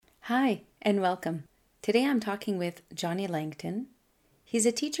Hi, and welcome. Today I'm talking with Johnny Langton. He's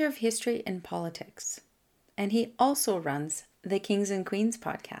a teacher of history and politics, and he also runs the Kings and Queens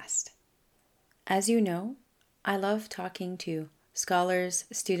podcast. As you know, I love talking to scholars,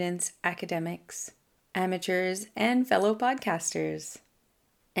 students, academics, amateurs, and fellow podcasters.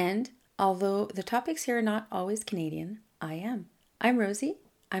 And although the topics here are not always Canadian, I am. I'm Rosie.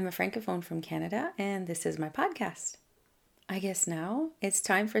 I'm a francophone from Canada, and this is my podcast. I guess now it's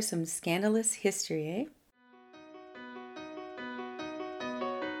time for some scandalous history, eh?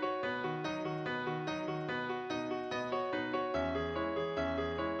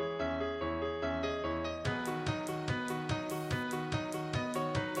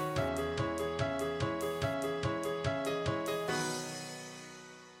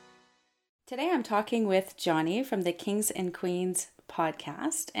 Today I'm talking with Johnny from the Kings and Queens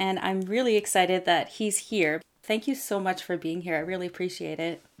podcast, and I'm really excited that he's here. Thank you so much for being here. I really appreciate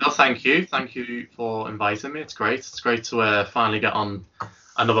it. No, thank you. Thank you for inviting me. It's great. It's great to finally get on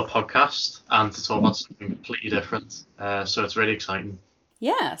another podcast and to talk about something completely different. So it's really exciting.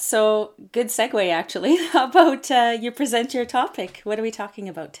 Yeah, so good segue actually. How about you present your topic? What are we talking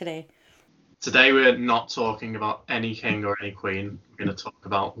about today? Today we're not talking about any king or any queen. We're going to talk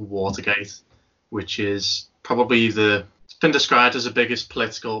about Watergate, which is probably it's been described as the biggest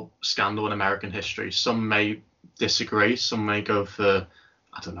political scandal in American history. Some may disagree. Some may go for,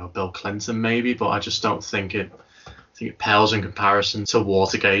 I don't know, Bill Clinton maybe, but I just don't think it. I think it pales in comparison to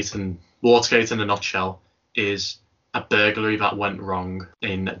Watergate. And Watergate, in a nutshell, is a burglary that went wrong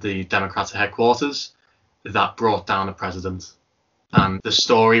in the Democratic headquarters that brought down a president. And the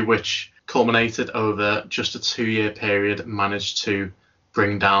story, which culminated over just a 2-year period, managed to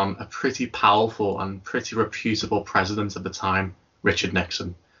bring down a pretty powerful and pretty reputable president at the time, Richard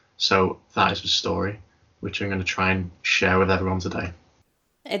Nixon. So that is the story, which I'm going to try and share with everyone today.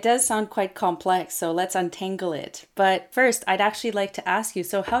 It does sound quite complex, so let's untangle it. But first, I'd actually like to ask you,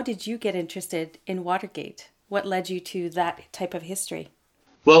 so how did you get interested in Watergate? What led you to that type of history?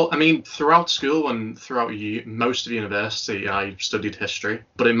 Well, I mean, throughout school and throughout most of university, I studied history.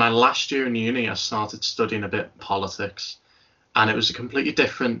 But in my last year in uni, I started studying a bit politics. And it was a completely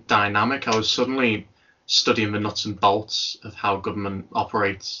different dynamic. I was suddenly studying the nuts and bolts of how government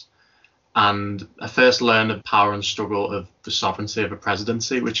operates. And I first learned the power and struggle of the sovereignty of a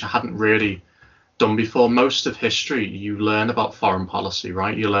presidency, which I hadn't really done before. Most of history, you learn about foreign policy,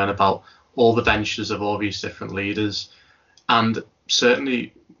 right? You learn about all the ventures of all these different leaders. And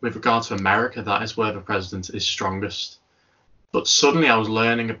certainly with regard to America, that is where the president is strongest. But suddenly I was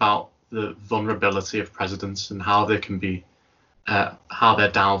learning about the vulnerability of presidents and how they can be, how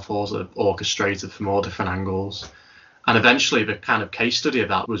their downfalls are orchestrated from all different angles. And eventually the kind of case study of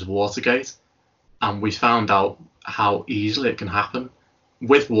that was Watergate. And we found out how easily it can happen.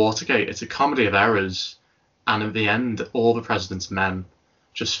 With Watergate, it's a comedy of errors. And in the end, all the president's men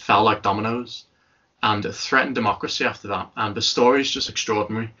just fell like dominoes and threatened democracy after that. And the story is just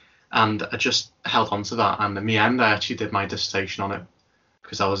extraordinary. And I just held on to that. And in the end, I actually did my dissertation on it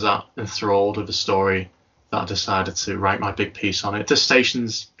because I was that enthralled with the story that I decided to write my big piece on it.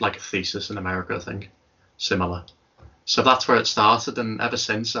 Dissertation's like a thesis in America, I think, similar. So that's where it started. And ever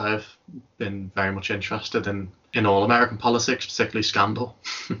since, I've been very much interested in all American politics, particularly scandal.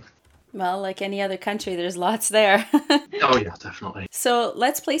 Well, like any other country, there's lots there. Oh, yeah, definitely. So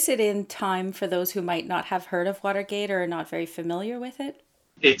let's place it in time for those who might not have heard of Watergate or are not very familiar with it.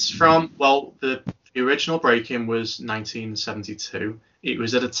 It's from, well, the original break-in was 1972. It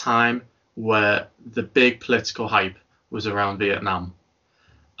was at a time where the big political hype was around Vietnam.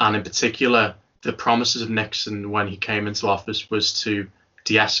 And in particular, the promises of Nixon when he came into office was to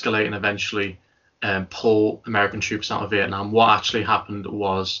de-escalate and eventually pull American troops out of Vietnam. What actually happened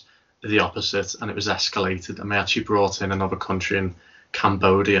was the opposite, and it was escalated, and they actually brought in another country in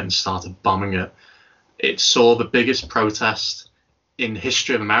Cambodia and started bombing it. It saw the biggest protest in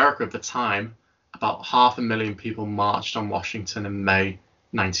history of America at the time. About 500,000 people marched on Washington in May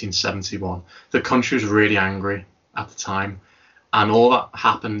 1971. The country was really angry at the time, and all that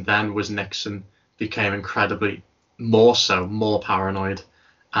happened then was Nixon became incredibly more paranoid,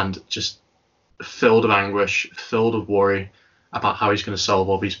 and just filled with anguish, filled with worry about how he's going to solve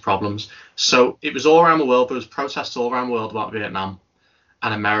all these problems. So it was all around the world. There was protests all around the world about Vietnam,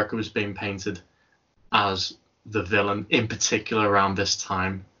 and America was being painted as the villain, in particular around this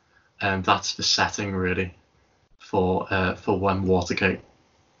time. And that's the setting really for when Watergate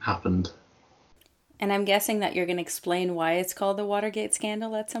happened. And I'm guessing that you're going to explain why it's called the Watergate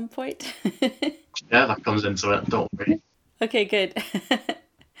scandal at some point. Yeah, that comes into it. Don't worry. Okay, good.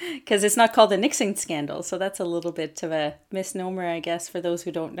 Because it's not called the Nixon scandal. So that's a little bit of a misnomer, I guess, for those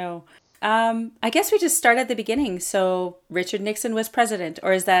who don't know. I guess we just start at the beginning. So Richard Nixon was president,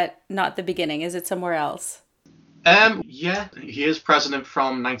 or is that not the beginning? Is it somewhere else? Yeah, he is president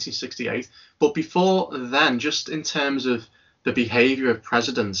from 1968. But before then, just in terms of the behavior of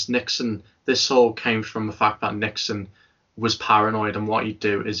presidents, Nixon, this all came from the fact that Nixon was paranoid, and what he'd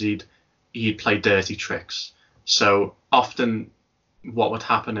do is he'd play dirty tricks. So often, what would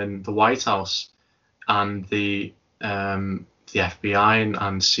happen in the White House and the FBI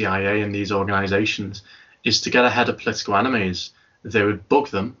and CIA and these organizations is to get ahead of political enemies. They would bug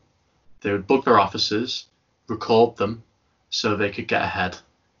them, they would bug their officers, record them so they could get ahead.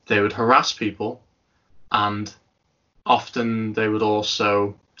 They would harass people, and often they would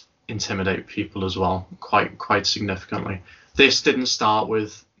also intimidate people as well, quite significantly. This didn't start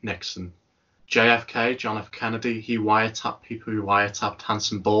with Nixon. JFK, John F. Kennedy, he wiretapped people. He wiretapped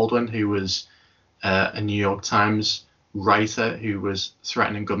Hanson Baldwin, who was a New York Times writer who was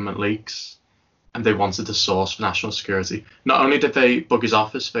threatening government leaks, and they wanted the source for national security. Not only did they bug his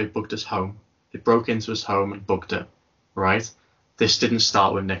office, they bugged his home. They broke into his home and bugged it, right? This didn't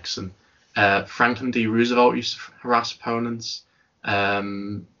start with Nixon. Franklin D. Roosevelt used to harass opponents.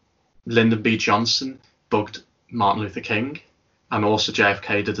 Lyndon B. Johnson bugged Martin Luther King, and also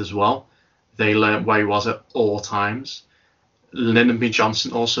JFK did as well. They learned where he was at all times. Lyndon B.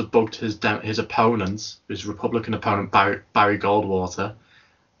 Johnson also bugged his opponent, his Republican opponent, Barry Goldwater.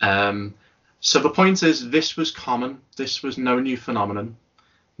 So the point is, this was common. This was no new phenomenon.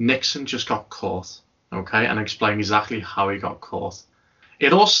 Nixon just got caught, okay? And I'll explain exactly how he got caught.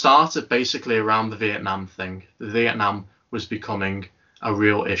 It all started basically around the Vietnam thing. The Vietnam was becoming a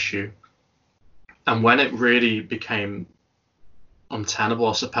real issue. And when it really became untenable,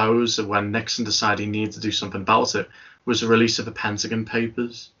 I suppose, when Nixon decided he needed to do something about it, was the release of the Pentagon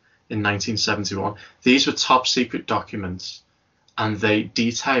Papers in 1971. These were top secret documents, and they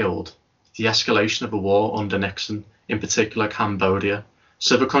detailed the escalation of the war under Nixon, in particular Cambodia.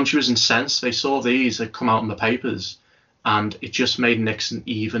 So the country was incensed. They saw these had come out in the papers, and it just made Nixon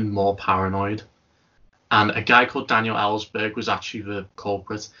even more paranoid. And a guy called Daniel Ellsberg was actually the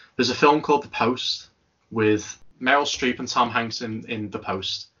culprit. There's a film called The Post with Meryl Streep and Tom Hanks in The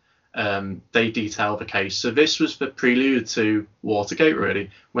Post. They detail the case. So this was the prelude to Watergate, really.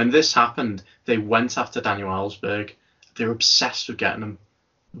 When this happened, they went after Daniel Ellsberg. They were obsessed with getting him.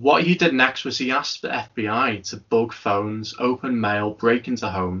 What he did next was he asked the FBI to bug phones, open mail, break into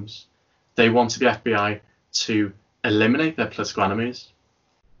homes. They wanted the FBI to eliminate their political enemies.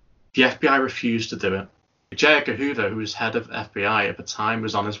 The FBI refused to do it. J. Edgar Hoover, who was head of FBI at the time,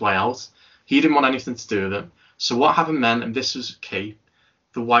 was on his way out. He didn't want anything to do with it. So what happened then, and this was key,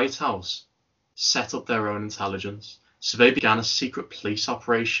 the White House set up their own intelligence. So they began a secret police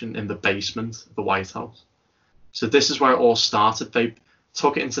operation in the basement of the White House. So this is where it all started. They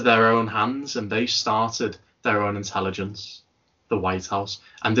took it into their own hands and they started their own intelligence, the White House.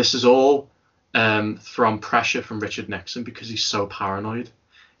 And this is all from pressure from Richard Nixon, because he's so paranoid.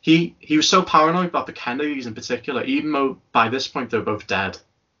 He was so paranoid about the Kennedys in particular, even though by this point they were both dead,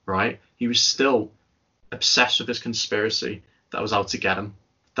 right? He was still obsessed with this conspiracy that was out to get him.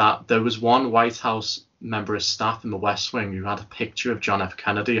 That there was one White House member of staff in the West Wing who had a picture of John F.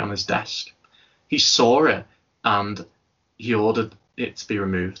 Kennedy on his desk. He saw it and he ordered it to be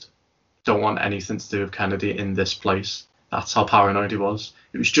removed. Don't want anything to do with Kennedy in this place. That's how paranoid he was.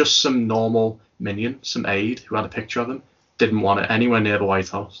 It was just some normal minion, some aide who had a picture of him. Didn't want it anywhere near the White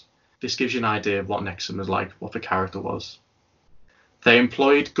House. This gives you an idea of what Nixon was like, what the character was. They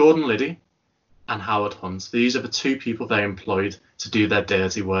employed Gordon Liddy and Howard Hunt. These are the two people they employed to do their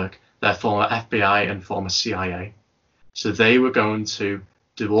dirty work. They're former FBI and former CIA. So they were going to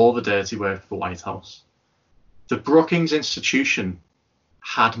do all the dirty work for the White House. The Brookings Institution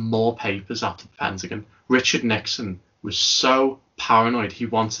had more papers after the Pentagon. Richard Nixon was so paranoid, he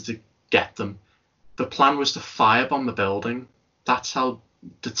wanted to get them. The plan was to firebomb the building. That's how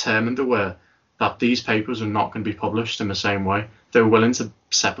determined they were that these papers were not going to be published in the same way. They were willing to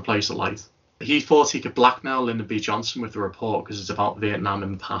set the place alight. He thought he could blackmail Lyndon B. Johnson with the report because it's about Vietnam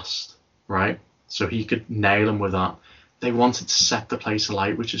in the past, right? So he could nail him with that. They wanted to set the place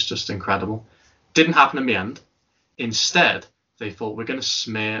alight, which is just incredible. Didn't happen in the end. Instead, they thought, we're going to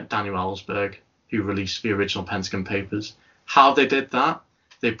smear Daniel Ellsberg, who released the original Pentagon Papers. How they did that?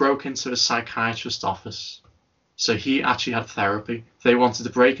 They broke into a psychiatrist's office. So he actually had therapy. They wanted to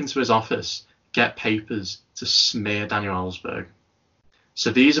break into his office, get papers to smear Daniel Ellsberg.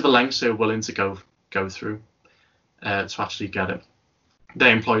 So these are the lengths they were willing to go through to actually get it.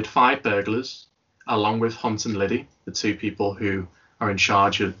 They employed 5 burglars, along with Hunt and Liddy, the two people who are in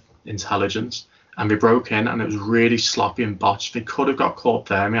charge of intelligence, and they broke in, and it was really sloppy and botched. They could have got caught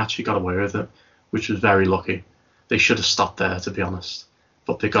there, and they actually got away with it, which was very lucky. They should have stopped there, to be honest,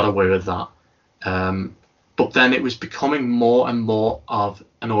 but they got away with that. But then it was becoming more and more of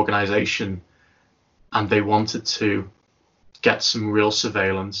an organization, and they wanted to get some real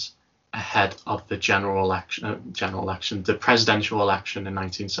surveillance ahead of the the presidential election in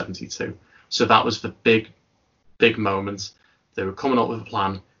 1972. So that was the big moment. They were coming up with a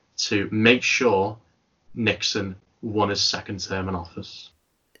plan to make sure Nixon won his second term in office.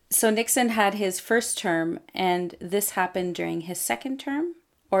 So Nixon had his first term, and this happened during his second term,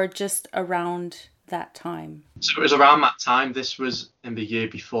 or just around that time? So it was around that time. This was in the year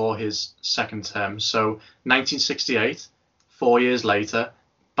before his second term. So 1968, 4 years later,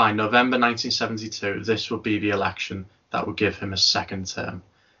 by November 1972, this would be the election that would give him a second term.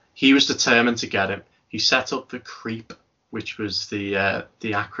 He was determined to get it. He set up the CREEP, which was the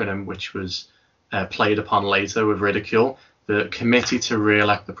acronym which was played upon later with ridicule, the Committee to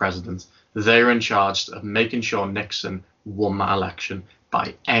Re-elect the President. They were in charge of making sure Nixon won that election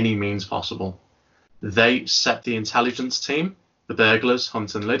by any means possible. They set the intelligence team. The burglars,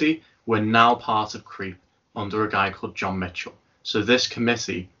 Hunt and Liddy, were now part of CREEP under a guy called John Mitchell. So this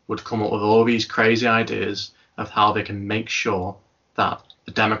committee would come up with all these crazy ideas of how they can make sure that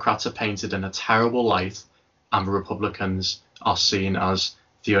the Democrats are painted in a terrible light and the Republicans are seen as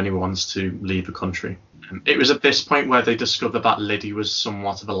the only ones to lead the country. It was at this point where they discovered that Liddy was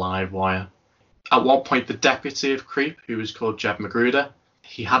somewhat of a live wire. At one point, the deputy of CREEP, who was called Jeb Magruder,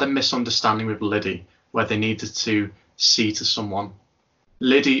 he had a misunderstanding with Liddy where they needed to see to someone.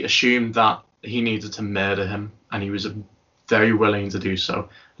 Liddy assumed that he needed to murder him, and he was very willing to do so.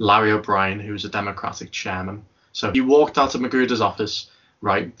 Larry O'Brien, who was a Democratic chairman. So he walked out of Magruder's office,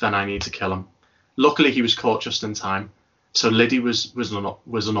 right, then I need to kill him. Luckily, he was caught just in time. So Liddy was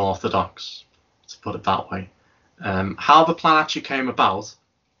unorthodox, to put it that way. How the plan actually came about,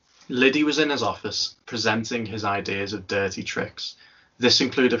 Liddy was in his office presenting his ideas of dirty tricks. This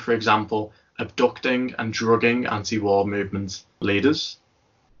included, for example, abducting and drugging anti-war movement leaders.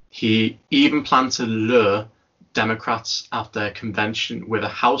 He even planned to lure Democrats at their convention with a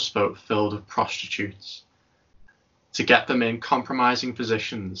houseboat filled with prostitutes to get them in compromising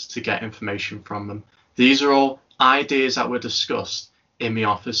positions to get information from them. These are all ideas that were discussed in the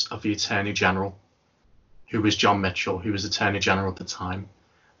office of the Attorney General, who was John Mitchell, who was Attorney General at the time.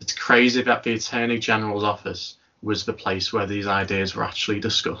 It's crazy that the Attorney General's office was the place where these ideas were actually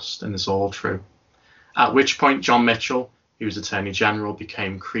discussed, and it's all true. At which point John Mitchell, who was Attorney General,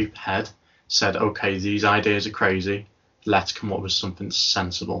 became CREEP head, said, okay, these ideas are crazy, let's come up with something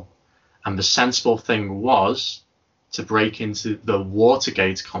sensible. And the sensible thing was to break into the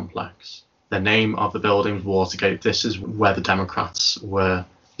Watergate complex. The name of the building was Watergate. This is where the Democrats were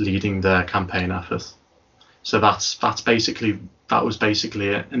leading their campaign effort. So that was basically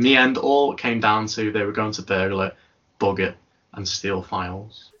it. In the end, all it came down to they were going to burgle it, bug it, and steal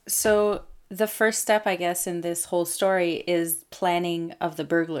files. So the first step, I guess, in this whole story is planning of the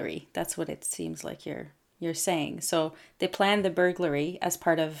burglary. That's what it seems like you're saying. So they planned the burglary as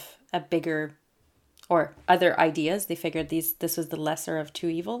part of a bigger or other ideas. They figured this was the lesser of two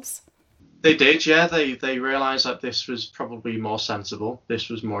evils. They did, yeah. They realised that this was probably more sensible. This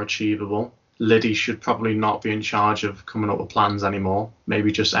was more achievable. Liddy should probably not be in charge of coming up with plans anymore,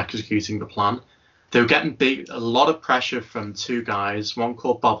 maybe just executing the plan. They were getting a lot of pressure from two guys, one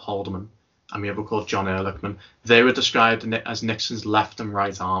called Bob Haldeman and the other called John Ehrlichman. They were described as Nixon's left and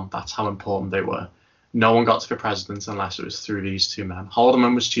right arm. That's how important they were. No one got to the president unless it was through these two men.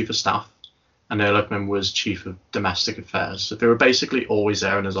 Haldeman was chief of staff and Ehrlichman was chief of domestic affairs. So they were basically always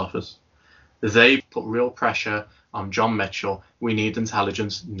there in his office. They put real pressure on John Mitchell. We need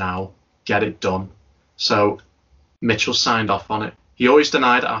intelligence now. Get it done. So Mitchell signed off on it. He always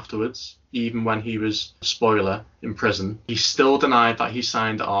denied it afterwards, even when he was, spoiler, in prison. He still denied that he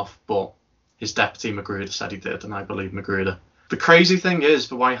signed it off, but his deputy Magruder said he did, and I believe Magruder. The crazy thing is,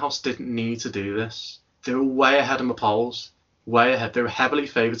 the White House didn't need to do this. They were way ahead in the polls, way ahead. They were heavily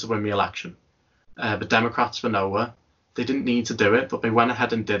favoured to win the election. The Democrats were nowhere. They didn't need to do it, but they went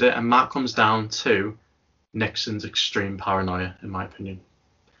ahead and did it, and that comes down to Nixon's extreme paranoia, in my opinion.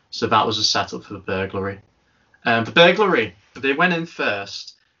 So that was a setup for the burglary. The burglary, they went in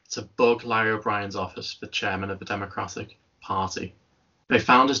first to bug Larry O'Brien's office, the chairman of the Democratic Party. They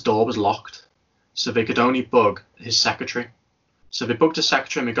found his door was locked, so they could only bug his secretary. So they bugged his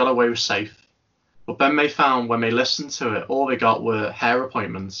secretary and they got away with safe. But then they found, when they listened to it, all they got were hair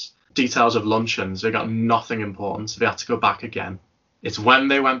appointments, details of luncheons. They got nothing important, so they had to go back again. It's when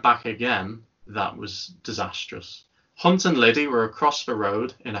they went back again that was disastrous. Hunt and Liddy were across the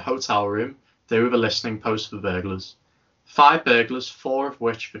road in a hotel room. They were the listening post for burglars. 5 burglars, 4 of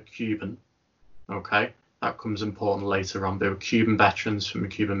which were Cuban. Okay, that comes important later on. They were Cuban veterans from the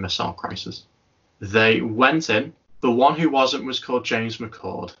Cuban Missile Crisis. They went in. The one who wasn't was called James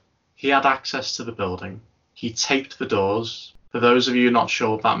McCord. He had access to the building. He taped the doors. For those of you not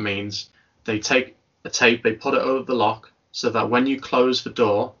sure what that means, they take a tape, they put it over the lock so that when you close the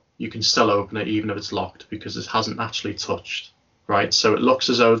door, you can still open it even if it's locked because it hasn't actually touched, right? So it looks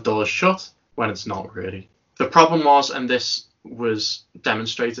as though the door's shut when it's not really. The problem was, and this was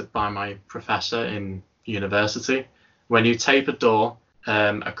demonstrated by my professor in university, when you tape a door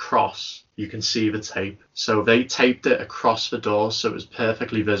across, you can see the tape. So they taped it across the door so it was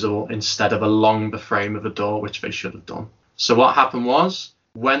perfectly visible instead of along the frame of the door, which they should have done. So what happened was,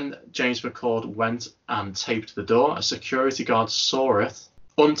 when James McCord went and taped the door, a security guard saw it,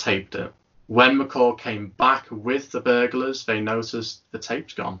 untaped it. When McCord came back with the burglars, they noticed the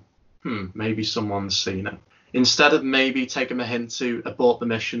tape's gone. Maybe someone's seen it. Instead of maybe taking a hint to abort the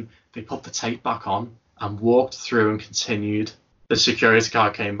mission, they put the tape back on and walked through and continued. The security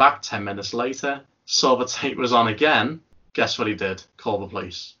guard came back 10 minutes later, saw the tape was on again. Guess what he did? Call the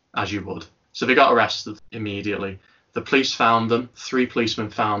police, as you would. So they got arrested immediately. The police found them. 3 policemen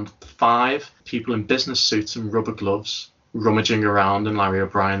found 5 people in business suits and rubber gloves rummaging around in Larry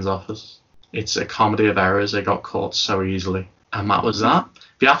O'Brien's office. It's a comedy of errors. They got caught so easily. And that was that.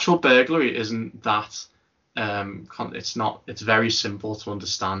 The actual burglary isn't that... it's very simple to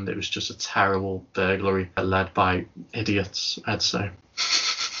understand. It was just a terrible burglary led by idiots, I'd say.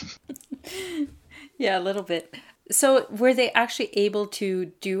 Yeah, a little bit. So were they actually able to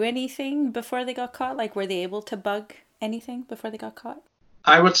do anything before they got caught? Like, were they able to bug anything before they got caught?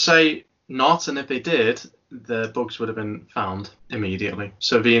 I would say not, and if they did, the bugs would have been found immediately.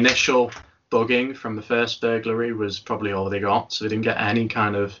 So the initial bugging from the first burglary was probably all they got. So they didn't get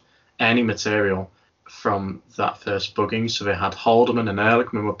any material from that first bugging. So they had Haldeman and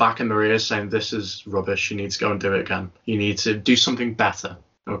Ehrlichman were back in their ears saying, this is rubbish, you need to go and do it again. You need to do something better.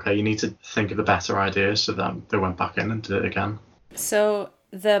 Okay, you need to think of a better idea. So then they went back in and did it again. So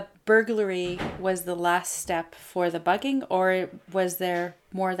the burglary was the last step for the bugging, or was there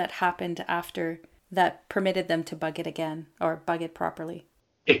more that happened after that permitted them to bug it again or bug it properly?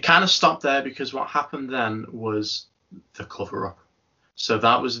 It kind of stopped there because what happened then was the cover-up. So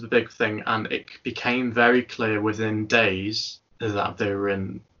that was the big thing, and it became very clear within days that they were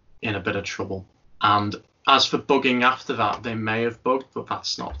in a bit of trouble. And as for bugging after that, they may have bugged, but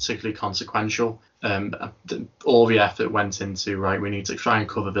that's not particularly consequential. All the effort went into, right, we need to try and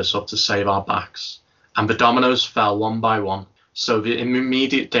cover this up to save our backs. And the dominoes fell one by one. So the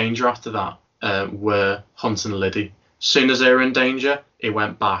immediate danger after that were Hunt and Liddy. As soon as they were in danger, it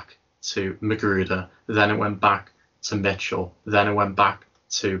went back to Magruder. Then it went back to Mitchell. Then it went back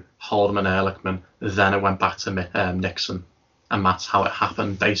to Haldeman Ehrlichman. Then it went back to Nixon. And that's how it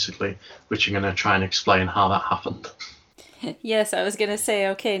happened, basically, which I'm going to try and explain how that happened. Yes, I was going to say,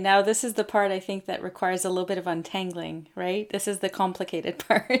 okay, now this is the part I think that requires a little bit of untangling, right? This is the complicated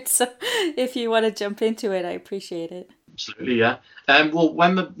part. So if you want to jump into it, I appreciate it. Absolutely, yeah. Well,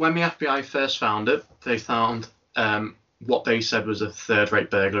 when the FBI first found it, they found what they said was a third-rate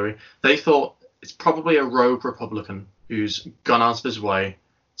burglary. They thought it's probably a rogue Republican who's gone out of his way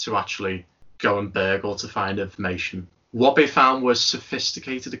to actually go and burgle to find information. What they found was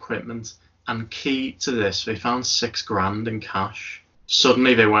sophisticated equipment, and key to this, they found $6,000 in cash.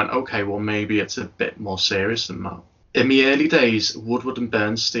 Suddenly they went, okay, well, maybe it's a bit more serious than that. In the early days, Woodward and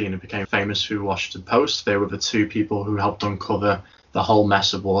Bernstein, who became famous through the Washington Post, they were the 2 people who helped uncover the whole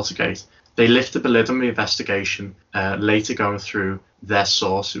mess of Watergate. They lifted the lid on the investigation, later going through their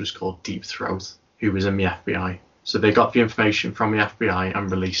source, who was called Deep Throat, who was in the FBI. So they got the information from the FBI and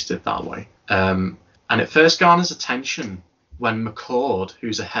released it that way. And it first garners attention when McCord,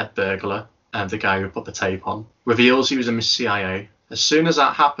 who's a head burglar, the guy who put the tape on, reveals he was in the CIA. As soon as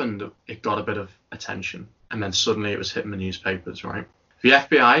that happened, it got a bit of attention. And then suddenly it was hitting the newspapers, right? The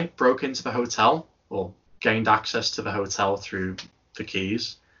FBI broke into the hotel, or gained access to the hotel through the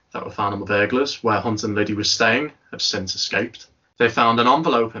keys that were found on the burglars, where Hunt and Liddy was staying, have since escaped. They found an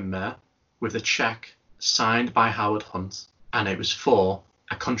envelope in there with a check signed by Howard Hunt, and it was for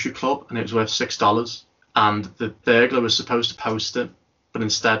a country club, and it was worth $6. And the burglar was supposed to post it, but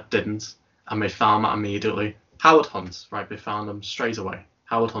instead didn't, and they found that immediately. Howard Hunt, right, they found him straight away.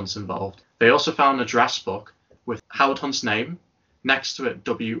 Howard Hunt's involved. They also found an address book with Howard Hunt's name, next to it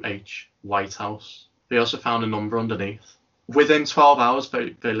W.H. White House. They also found a number underneath. Within 12 hours,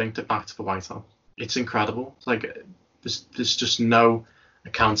 they linked it back to the White House. It's incredible. Like, there's just no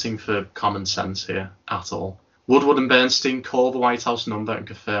accounting for common sense here at all. Woodward and Bernstein call the White House number and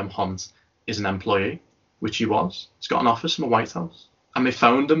confirm Hunt is an employee, which he was. He's got an office in the White House. And they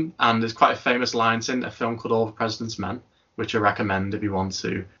phoned him, and there's quite a famous line in a film called All the President's Men, which I recommend if you want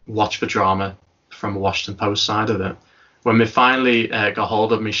to watch the drama from the Washington Post side of it. When they finally got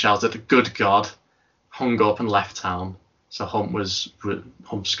hold of him, he shouted, "Good God," hung up and left town. So Hump's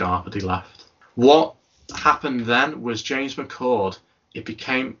scarf, but he left. What happened then was James McCord, it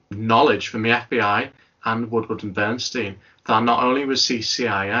became knowledge from the FBI and Woodward and Bernstein that not only was he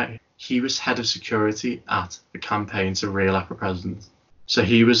CIA, he was head of security at the campaign to re-elect the president. So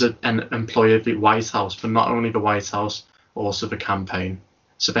he was an employee of the White House, but not only the White House, also the campaign.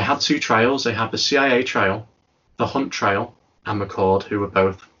 So they had two trails. They had the CIA trail, the Hunt trail, and McCord, who were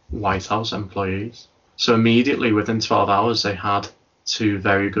both White House employees. So immediately within 12 hours, they had two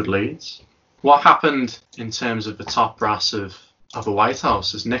very good leads. What happened in terms of the top brass of the White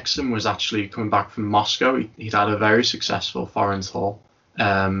House is Nixon was actually coming back from Moscow. He'd had a very successful foreign tour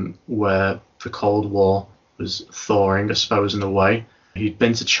where the Cold War was thawing, I suppose, in a way. He'd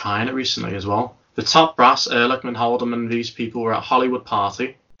been to China recently as well. The top brass, Ehrlichman, Haldeman, these people were at a Hollywood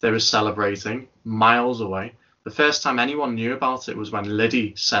party. They were celebrating miles away. The first time anyone knew about it was when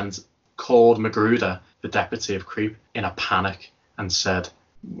Liddy called Magruder, the deputy of Creep, in a panic and said,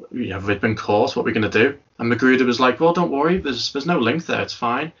 "We've been caught, what are we going to do?" And Magruder was like, "Well, don't worry, there's no link there, it's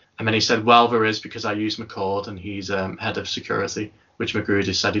fine." And then he said, "Well, there is, because I used McCord and he's head of security," which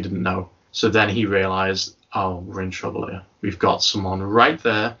Magruder said he didn't know. So then he realised, oh, we're in trouble here. We've got someone right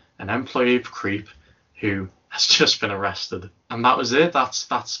there, an employee of Creep, who has just been arrested. And that was it. That's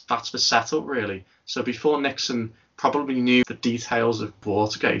the setup, really. So before Nixon probably knew the details of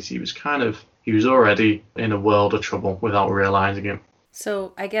Watergate, he was already in a world of trouble without realising it.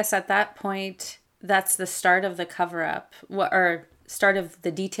 So I guess at that point, that's the start of the cover-up, or start of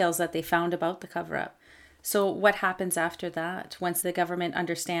the details that they found about the cover-up. So what happens after that, once the government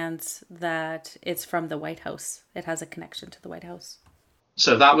understands that it's from the White House? It has a connection to the White House.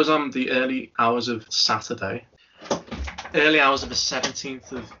 So that was on the early hours of Saturday. Early hours of the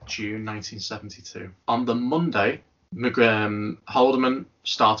 17th of June, 1972. On the Monday, Haldeman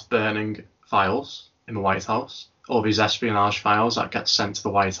starts burning files in the White House. All these espionage files that get sent to the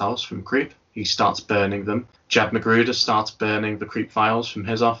White House from Creep. He starts burning them. Jeb Magruder starts burning the Creep files from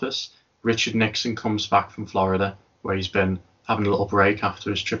his office. Richard Nixon comes back from Florida, where he's been having a little break after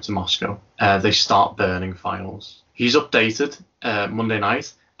his trip to Moscow. They start burning files. He's updated Monday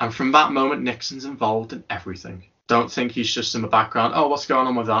night, and from that moment, Nixon's involved in everything. Don't think he's just in the background, oh, what's going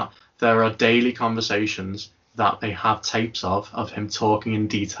on with that? There are daily conversations that they have tapes of him talking in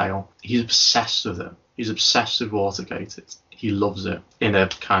detail. He's obsessed with it. He's obsessed with Watergate. He loves it in a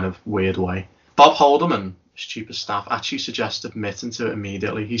kind of weird way. Bob Haldeman, his chief of staff, actually suggested admitting to it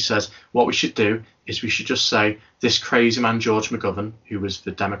immediately. He says, what we should do is we should just say, this crazy man, George McGovern, who was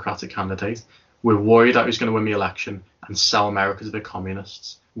the Democratic candidate, we're worried that he's going to win the election and sell America to the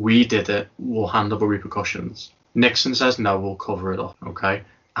communists. We did it. We'll handle the repercussions. Nixon says, no, we'll cover it up, okay?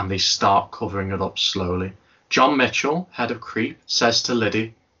 And they start covering it up slowly. John Mitchell, head of Creep, says to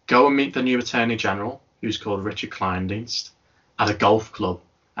Liddy, go and meet the new Attorney General, who's called Richard Kleindienst, at a golf club.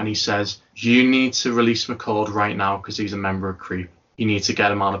 And he says, you need to release McCord right now because he's a member of Creep. You need to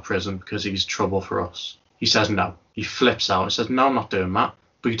get him out of prison because he's trouble for us. He says no. He flips out and says, no, I'm not doing that.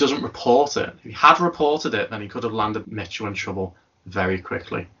 But he doesn't report it. If he had reported it, then he could have landed Mitchell in trouble very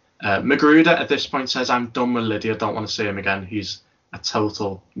quickly. Magruder at this point says, I'm done with Liddy. I don't want to see him again. He's a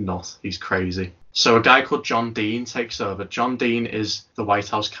total nut. He's crazy. So a guy called John Dean takes over. John Dean is the White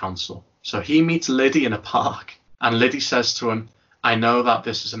House counsel. So he meets Liddy in a park. And Liddy says to him, I know that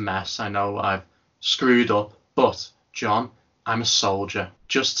this is a mess. I know I've screwed up. But, John, I'm a soldier.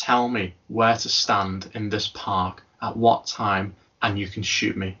 Just tell me where to stand in this park, at what time, and you can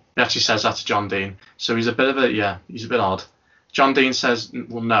shoot me. He actually says that to John Dean. So he's a bit odd. John Dean says,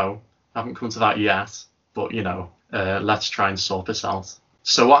 well, no, I haven't come to that yet. But, let's try and sort this out.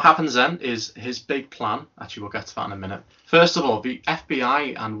 So what happens then is his big plan. Actually, we'll get to that in a minute. First of all, the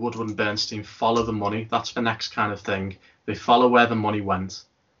FBI and Woodward and Bernstein follow the money. That's the next kind of thing. They follow where the money went.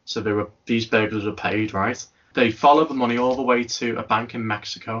 So these burglars were paid, right? They follow the money all the way to a bank in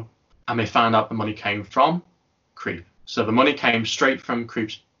Mexico, and they found out the money came from Creep. So the money came straight from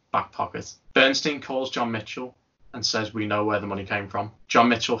Creep's back pocket. Bernstein calls John Mitchell and says, we know where the money came from. John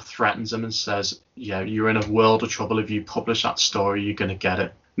Mitchell threatens him and says, yeah, you're in a world of trouble. If you publish that story, you're going to get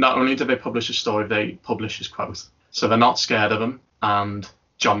it. Not only did they publish a story, they publish his quote. So they're not scared of him, and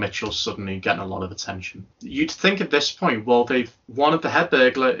John Mitchell's suddenly getting a lot of attention. You'd think at this point, well, one of the head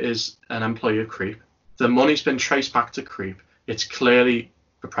burglar is an employee of Creep. The money's been traced back to Creep. It's clearly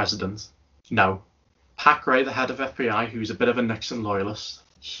the president. No. Pat Gray, the head of FBI, who's a bit of a Nixon loyalist,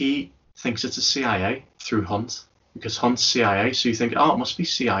 he thinks it's a CIA through Hunt, because Hunt's CIA, so you think, oh, it must be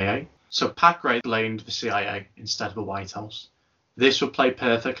CIA. So Pat Gray blamed the CIA instead of the White House. This would play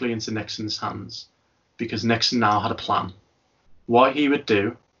perfectly into Nixon's hands, because Nixon now had a plan. What he would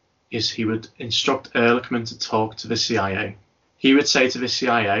do is he would instruct Ehrlichman to talk to the CIA. He would say to the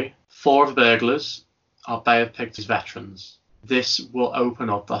CIA, 4 of the burglars are Bay of Pigs veterans. This will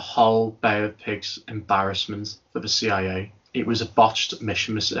open up the whole Bay of Pigs embarrassment for the CIA. It was a botched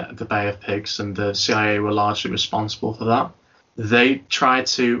mission, the Bay of Pigs, and the CIA were largely responsible for that. They tried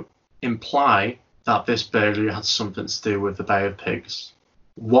to imply that this burglary had something to do with the Bay of Pigs.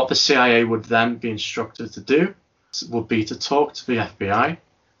 What the CIA would then be instructed to do would be to talk to the FBI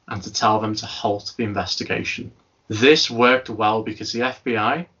and to tell them to halt the investigation. This worked well because the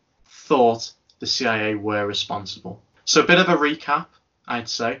FBI thought the CIA were responsible. So a bit of a recap, I'd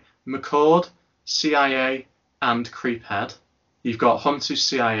say. McCord, CIA, and Creephead. You've got Hunt, who's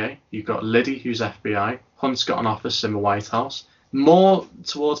CIA. You've got Liddy, who's FBI. Hunt's got an office in the White House. More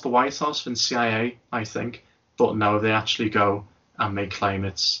towards the White House than CIA, I think. But no, they actually go and they claim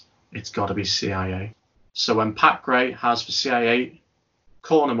it's got to be CIA. So when Pat Gray has the CIA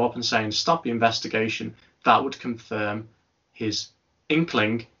calling him up and saying, stop the investigation, that would confirm his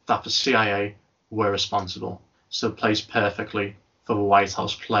inkling that the CIA were responsible. So it plays perfectly for the White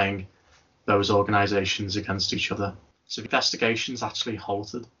House playing those organizations against each other. So the investigation's actually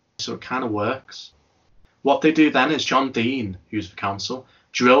halted. So it kind of works. What they do then is John Dean, who's the counsel,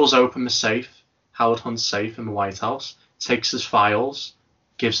 drills open the safe, Howard Hunt's safe in the White House, takes his files,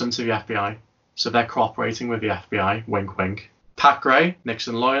 gives them to the FBI. So they're cooperating with the FBI, wink wink. Pat Gray,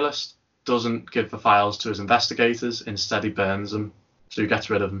 Nixon loyalist, doesn't give the files to his investigators. Instead, he burns them. So he gets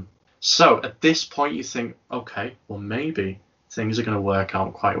rid of them. So at this point, you think, okay, well, maybe things are going to work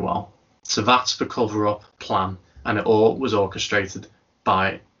out quite well. So that's the cover-up plan. And it all was orchestrated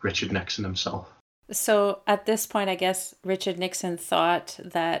by Richard Nixon himself. So at this point, I guess Richard Nixon thought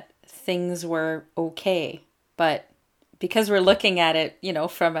that things were okay. But because we're looking at it,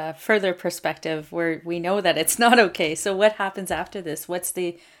 from a further perspective, we know that it's not okay. So what happens after this? What's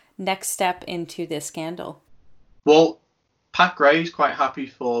the next step into this scandal? Well, Pat Gray is quite happy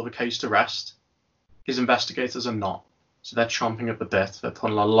for the case to rest. His investigators are not. So they're chomping at the bit. They're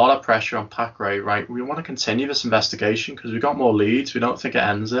putting a lot of pressure on Pat Gray. Right, we want to continue this investigation because we've got more leads. We don't think it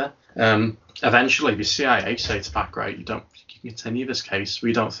ends there. Eventually, the CIA say to Pat Gray, you can continue this case.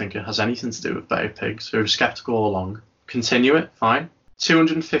 We don't think it has anything to do with Bay of Pigs. We were skeptical all along. Continue it, fine.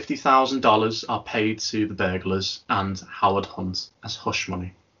 $250,000 are paid to the burglars and Howard Hunt as hush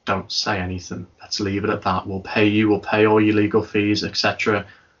money. Don't say anything. Let's leave it at that. We'll pay you. We'll pay all your legal fees, etc.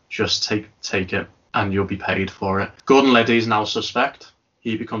 Just take it, and you'll be paid for it. Gordon Liddy is now a suspect.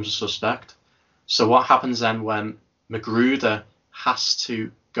 He becomes a suspect. So what happens then when Magruder has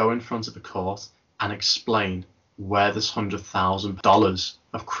to go in front of the court and explain where this $100,000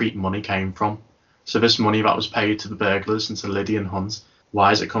 of creep money came from? So this money that was paid to the burglars and to Liddy and Hunt,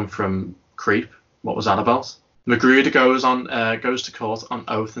 why does it come from creep? What was that about? Magruder goes to court on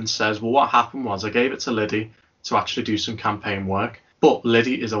oath and says, well, what happened was I gave it to Liddy to actually do some campaign work. But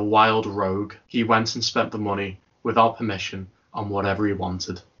Liddy is a wild rogue. He went and spent the money without permission on whatever he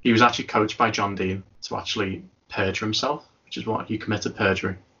wanted. He was actually coached by John Dean to actually perjure himself, which is what he committed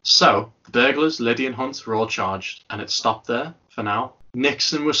perjury. So the burglars, Liddy and Hunt, were all charged, and it stopped there for now.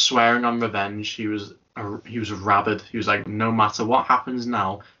 Nixon was swearing on revenge. He was rabid. He was like, no matter what happens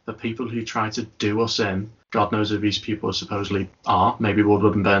now, the people who try to do us in, God knows who these people supposedly are, maybe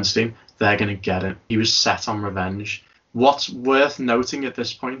Woodward and Bernstein, they're going to get it. He was set on revenge. What's worth noting at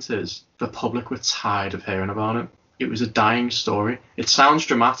this point is the public were tired of hearing about it. It was a dying story. It sounds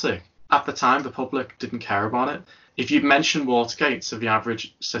dramatic. At the time, the public didn't care about it. If you mention Watergate to the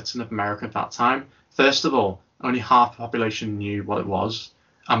average citizen of America at that time, first of all, only half the population knew what it was,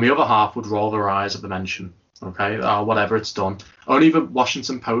 and the other half would roll their eyes at the mention. Okay, whatever, it's done. Only the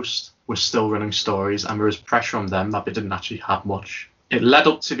Washington Post was still running stories, and there was pressure on them that they didn't actually have much. It led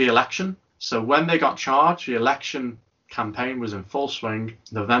up to the election. So when they got charged, the election campaign was in full swing.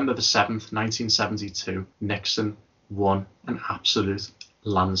 November the 7th, 1972, Nixon won an absolute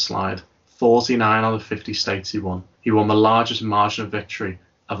landslide. 49 out of 50 states he won. He won the largest margin of victory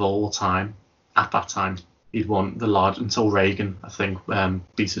of all time at that time. He'd won the large until Reagan, I think,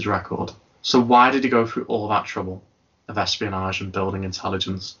 beat his record. So why did he go through all that trouble of espionage and building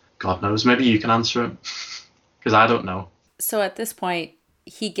intelligence? God knows. Maybe you can answer it, because I don't know. So at this point,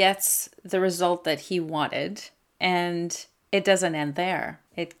 he gets the result that he wanted, and it doesn't end there.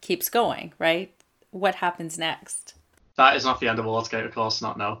 It keeps going, right? What happens next? That is not the end of Watergate, of course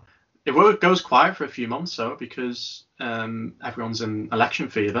not, no. goes quiet for a few months, though, because everyone's in election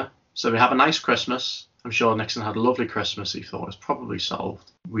fever. So we have a nice Christmas. I'm sure Nixon had a lovely Christmas. He thought it was probably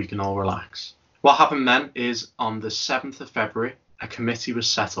solved. We can all relax. What happened then is on the 7th of February, a committee was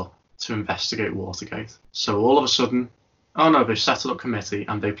set up to investigate Watergate. So all of a sudden, they've set up a committee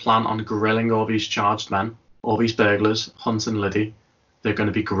and they plan on grilling all these charged men, all these burglars, Hunt and Liddy. They're going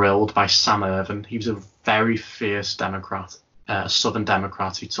to be grilled by Sam Ervin. He was a very fierce Democrat, a Southern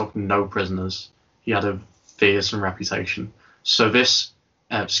Democrat. He took no prisoners. He had a fearsome reputation. So this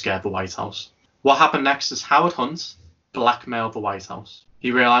scared the White House. What happened next is Howard Hunt blackmailed the White House.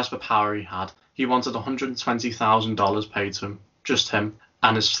 He realised the power he had. He wanted $120,000 paid to him, just him.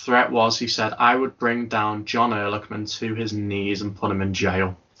 And his threat was, he said, I would bring down John Ehrlichman to his knees and put him in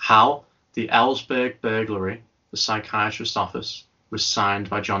jail. How? The Ellsberg burglary, the psychiatrist's office, was signed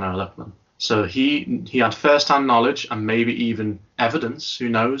by John Ehrlichman. So he had first-hand knowledge and maybe even evidence, who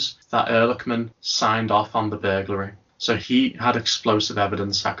knows, that Ehrlichman signed off on the burglary. So he had explosive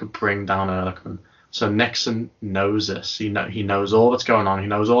evidence that could bring down Ehrlichman. So Nixon knows this. He knows all that's going on. He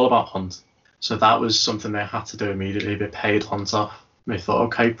knows all about Hunt. So that was something they had to do immediately. They paid Hunt off. They thought,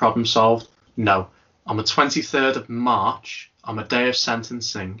 okay, problem solved. No. On the 23rd of March, on the day of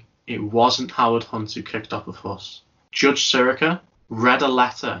sentencing, it wasn't Howard Hunt who kicked up a fuss. Judge Sirica read a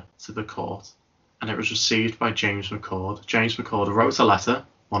letter to the court, and it was received by James McCord. James McCord wrote a letter,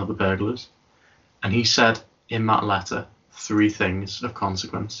 one of the burglars, and he said in that letter 3 things of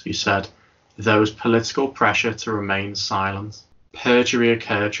consequence. He said, there was political pressure to remain silent. Perjury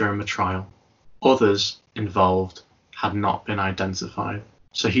occurred during the trial. Others involved had not been identified.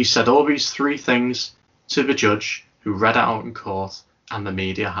 So he said all these 3 things to the judge, who read it out in court, and the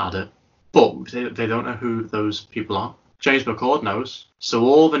media had it. But they don't know who those people are. James McCord knows. So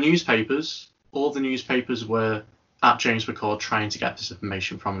all the newspapers were at James McCord trying to get this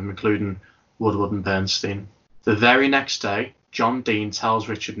information from him, including Woodward and Bernstein. The very next day, John Dean tells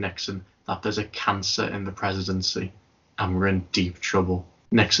Richard Nixon that there's a cancer in the presidency and we're in deep trouble.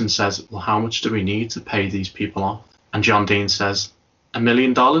 Nixon says, well, how much do we need to pay these people off? And John Dean says, $1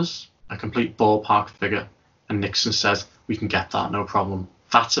 million, a complete ballpark figure. And Nixon says, we can get that, no problem.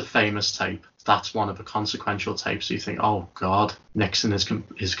 That's a famous tape. That's one of the consequential tapes. So you think, oh God, Nixon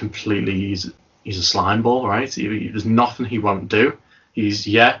is completely, he's a slime ball, right? There's nothing he won't do. He's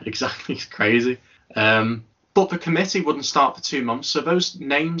crazy. But the committee wouldn't start for 2 months. So those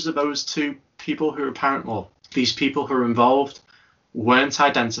names of those 2 people who are these people who are involved weren't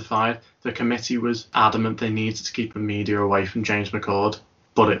identified. The committee was adamant they needed to keep the media away from James McCord,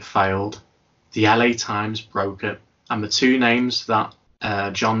 but it failed. The LA Times broke it. And the 2 names that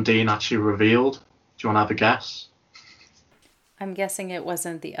John Dean actually revealed, do you want to have a guess? I'm guessing it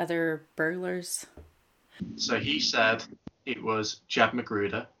wasn't the other burglars. So he said it was Jeb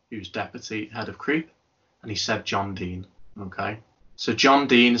Magruder, who's deputy head of Creep, and he said John Dean. Okay. So John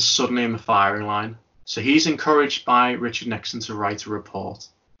Dean is suddenly in the firing line. So he's encouraged by Richard Nixon to write a report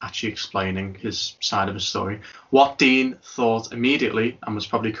actually explaining his side of the story. What Dean thought immediately, and was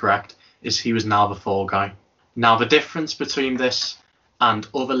probably correct, is he was now the fall guy. Now the difference between this and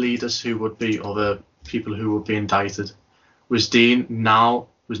other leaders who would be, other people who would be indicted, was Dean now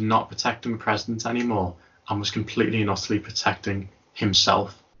was not protecting the president anymore and was completely and utterly protecting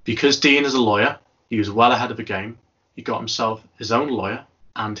himself. Because Dean is a lawyer, he was well ahead of the game. He got himself his own lawyer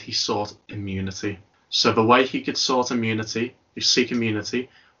and he sought immunity. So the way he could seek immunity,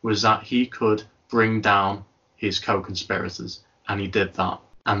 was that he could bring down his co-conspirators, and he did that.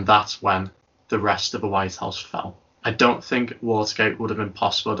 And that's when the rest of the White House fell. I don't think Watergate would have been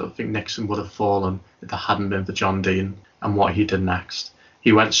possible. I don't think Nixon would have fallen if it hadn't been for John Dean and what he did next.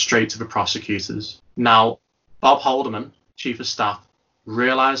 He went straight to the prosecutors. Now, Bob Haldeman, Chief of Staff,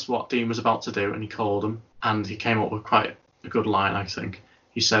 realised what Dean was about to do, and he called him, and he came up with quite a good line, I think.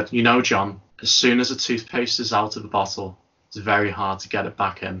 He said, you know, John, as soon as the toothpaste is out of the bottle, it's very hard to get it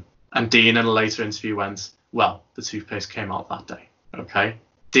back in. And Dean, in a later interview, went, well, the toothpaste came out that day. Okay.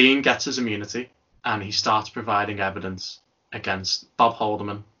 Dean gets his immunity, and he starts providing evidence against Bob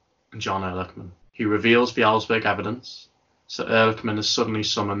Haldeman and John Ehrlichman. He reveals the Ellsberg evidence, so Ehrlichman is suddenly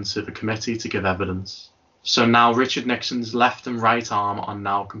summoned to the committee to give evidence. So now Richard Nixon's left and right arm are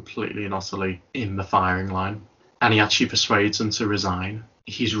now completely and utterly in the firing line, and he actually persuades him to resign.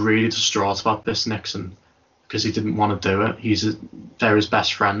 He's really distraught about this, Nixon, because he didn't want to do it. They're his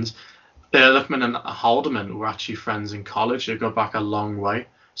best friends. Ehrlichman and Haldeman were actually friends in college. They go back a long way.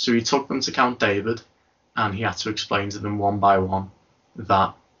 So he took them to Camp David, and he had to explain to them one by one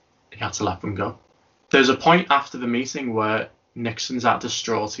that he had to let them go. There's a point after the meeting where Nixon's at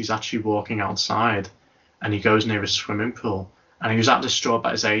distraught. He's actually walking outside, and he goes near a swimming pool, And he was that distraught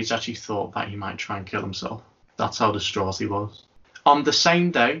at his age that he thought that he might try and kill himself. That's how distraught he was. On the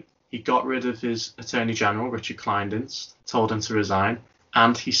same day, he got rid of his Attorney General, Richard Kleindienst, told him to resign,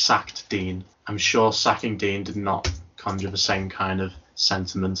 and he sacked Dean. I'm sure sacking Dean did not conjure the same kind of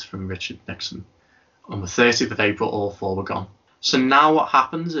sentiment from Richard Nixon. On the 30th of April, all four were gone. So now what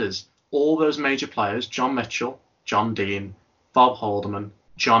happens is all those major players, John Mitchell, John Dean, Bob Haldeman,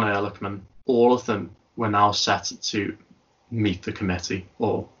 John Ehrlichman, all of them were now set to meet the committee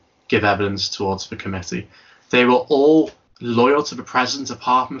or give evidence towards the committee. They were all loyal to the president,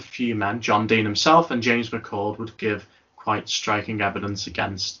 apart from a few men. John Dean himself and James McCord would give quite striking evidence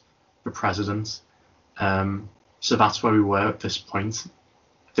against the president. So that's where we were at this point.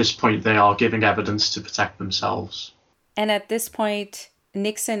 At this point, they are giving evidence to protect themselves. And at this point,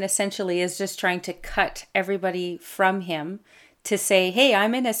 Nixon essentially is just trying to cut everybody from him to say, hey,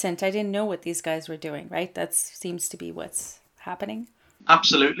 I'm innocent. I didn't know what these guys were doing, right? That seems to be what's happening.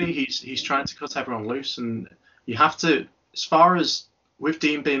 Absolutely. He's trying to cut everyone loose. And you have to, as far as with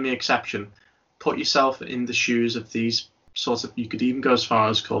Dean being the exception, put yourself in the shoes of these sorts of, you could even go as far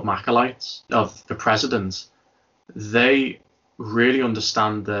as called acolytes of the president. They really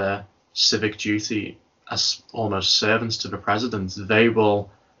understand their civic duty as almost servants to the president. They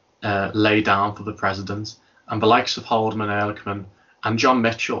will lay down for the president. And the likes of Haldeman, Ehrlichman, and John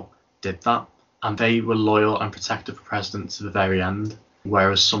Mitchell did that. And they were loyal and protected the president to the very end,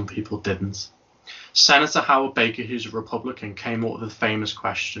 whereas some people didn't. Senator Howard Baker, who's a Republican, came up with a famous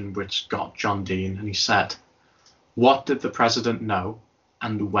question which got John Dean, and he said, what did the president know,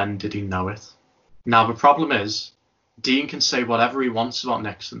 and when did he know it? Now, the problem is, Dean can say whatever he wants about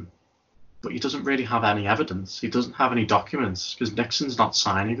Nixon, but he doesn't really have any evidence. He doesn't have any documents, because Nixon's not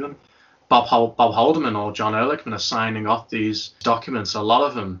signing them. Bob Haldeman or John Ehrlichman are signing off these documents. A lot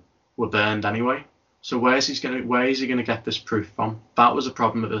of them were burned anyway. So where is he going to get this proof from? That was a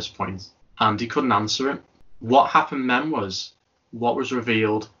problem at this point, and he couldn't answer it. What happened then was what was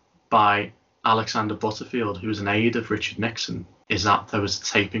revealed by Alexander Butterfield, who was an aide of Richard Nixon, is that there was a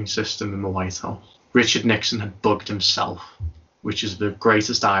taping system in the White House. Richard Nixon had bugged himself, which is the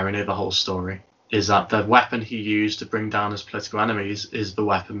greatest irony of the whole story, is that the weapon he used to bring down his political enemies is the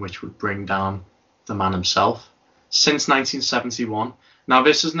weapon which would bring down the man himself. Since 1971, now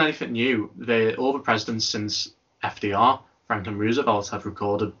this isn't anything new. All the presidents since FDR, Franklin Roosevelt, have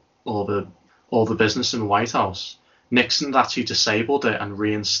recorded all the business in the White House. Nixon actually disabled it and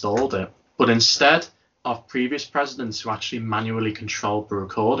reinstalled it. But instead of previous presidents who actually manually controlled the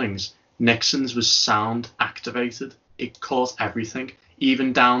recordings, Nixon's was sound activated. It caught everything,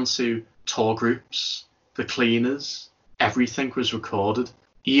 even down to tour groups, the cleaners, everything was recorded.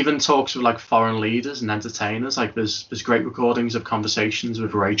 Even talks with like foreign leaders and entertainers, like there's great recordings of conversations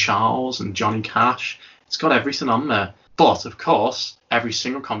with Ray Charles and Johnny Cash. It's got everything on there. But of course, every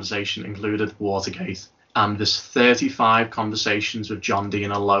single conversation included Watergate. And there's 35 conversations with John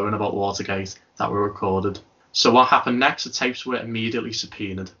Dean alone about Watergate that were recorded. So what happened next? The tapes were immediately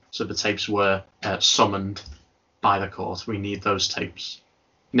subpoenaed. So the tapes were summoned by the court. We need those tapes.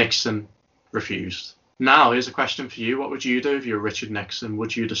 Nixon refused. Now, here's a question for you. What would you do if you were Richard Nixon?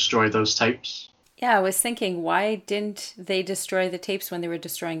 Would you destroy those tapes? Yeah, I was thinking, why didn't they destroy the tapes when they were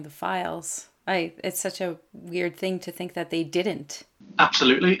destroying the files? It's such a weird thing to think that they didn't.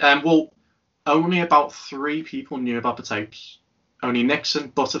 Absolutely. Well, only about 3 people knew about the tapes. Only Nixon,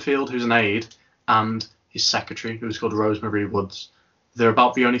 Butterfield, who's an aide, and his secretary, who was called Rosemary Woods. They're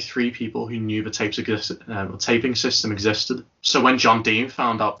about the only 3 people who knew the taping system existed. So when John Dean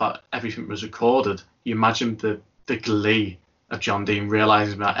found out that everything was recorded, you imagine the glee of John Dean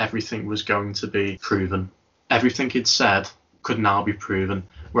realizing that everything was going to be proven. Everything he'd said could now be proven,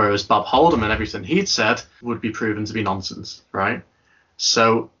 whereas Bob Haldeman, everything he'd said would be proven to be nonsense, right?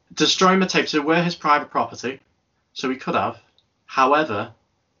 So destroying the tapes, they were his private property, so he could have. However,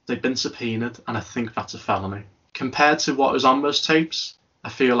 they've been subpoenaed, and I think that's a felony. Compared to what was on those tapes, I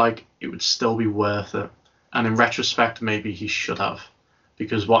feel like it would still be worth it. And in retrospect, maybe he should have,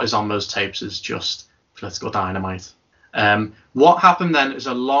 because what is on those tapes is just political dynamite. What happened then is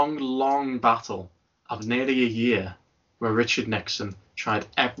a long, long battle of nearly a year where Richard Nixon tried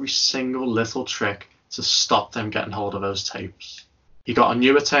every single little trick to stop them getting hold of those tapes. He got a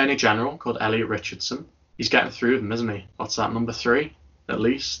new Attorney General called Elliot Richardson. He's getting through them, isn't he? What's that, number 3, at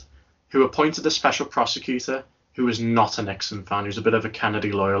least? Who appointed a special prosecutor who was not a Nixon fan, who's a bit of a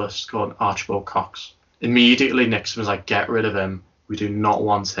Kennedy loyalist, called Archibald Cox. Immediately, Nixon was like, get rid of him. We do not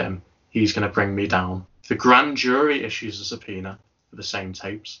want him. He's going to bring me down. The grand jury issues a subpoena for the same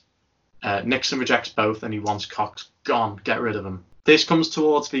tapes. Nixon rejects both, and he wants Cox gone. Get rid of him. This comes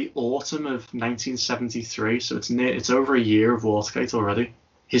towards the autumn of 1973, so it's over a year of Watergate already.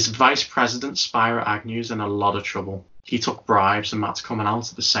 His vice president, Spiro Agnew's in a lot of trouble. He took bribes and that's coming out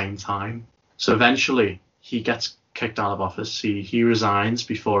at the same time. So eventually he gets kicked out of office. He resigns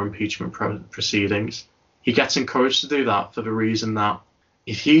before impeachment proceedings. He gets encouraged to do that for the reason that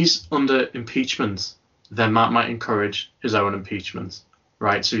if he's under impeachment, then that might encourage his own impeachment,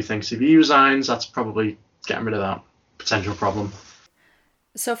 right? So he thinks if he resigns, that's probably getting rid of that potential problem.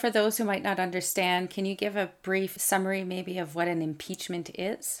 So for those who might not understand, can you give a brief summary maybe of what an impeachment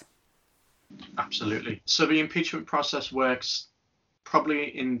is? Absolutely. So the impeachment process works probably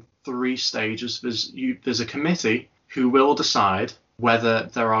in 3 stages. There's a committee who will decide whether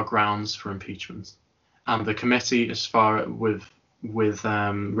there are grounds for impeachment. And the committee, as far with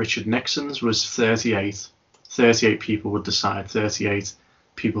Richard Nixon's, was 38. 38 people would decide. 38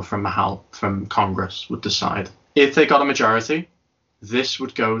 people from Congress would decide. If they got a majority, this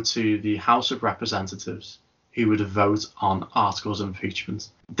would go to the House of Representatives, who would vote on articles of impeachment.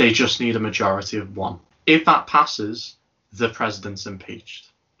 They just need a majority of 1. If that passes, the president's impeached.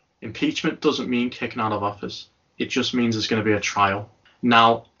 Impeachment doesn't mean kicking out of office. It just means there's going to be a trial.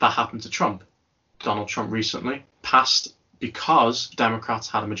 Now, that happened to Trump. Donald Trump recently passed because Democrats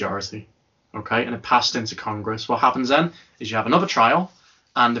had a majority. Okay, and it passed into Congress. What happens then is you have another trial,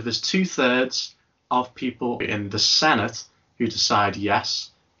 and if there's 2/3 of people in the Senate who decide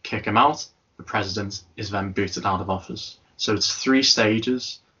yes, kick him out, the president is then booted out of office. So it's 3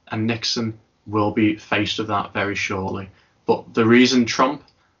 stages, and Nixon will be faced with that very shortly. But the reason Trump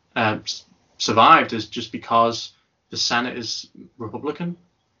survived is just because the Senate is Republican,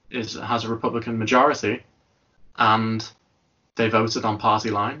 has a Republican majority, and they voted on party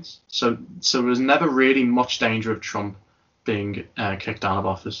lines. So there was never really much danger of Trump being kicked out of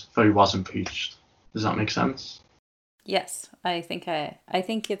office, though he was impeached. Does that make sense? Yes, I think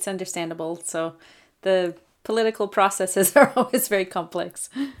it's understandable. So the political processes are always very complex.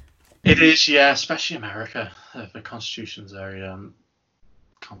 It is, yeah, especially America. The Constitution's very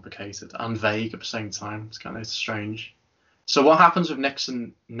complicated and vague at the same time. It's kind of strange. So what happens with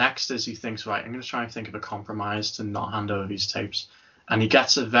Nixon next is he thinks, right, I'm going to try and think of a compromise to not hand over these tapes. And he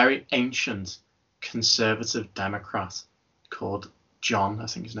gets a very ancient conservative Democrat called John, I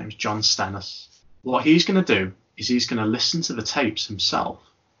think his name's John Stennis. What he's going to do is he's going to listen to the tapes himself,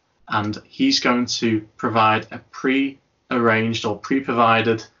 and he's going to provide a pre-arranged or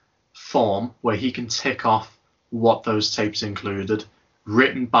pre-provided form where he can tick off what those tapes included,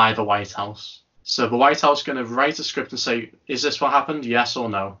 written by the White House. So the White House is going to write a script and say, is this what happened? Yes or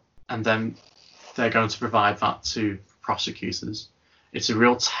no? And then they're going to provide that to prosecutors. It's a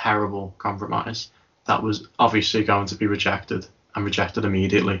real terrible compromise that was obviously going to be rejected, and rejected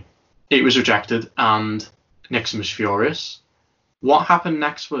immediately. It was rejected, and Nixon was furious. What happened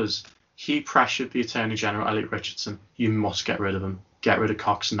next was he pressured the Attorney General, Elliot Richardson, you must get rid of him. Get rid of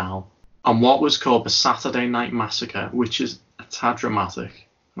Cox now. And what was called the Saturday Night Massacre, which is a tad dramatic,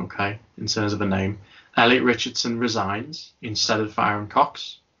 okay, in terms of a name, Elliot Richardson resigns instead of firing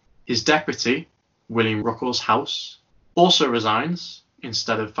Cox. His deputy, William Ruckelshaus, also resigns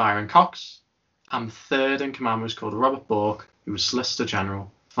instead of firing Cox. And third in command was called Robert Bork, who was Solicitor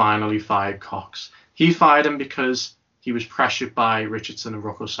General, finally fired Cox. He fired him because he was pressured by Richardson and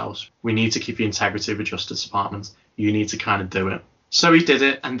Ruckelshaus. We need to keep the integrity of the Justice Department. You need to kind of do it. So he did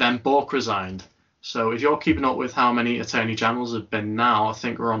it, and then Bork resigned. So if you're keeping up with how many Attorney Generals have been now, I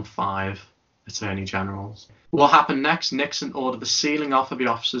think we're on 5 Attorney Generals. What happened next? Nixon ordered the sealing off of the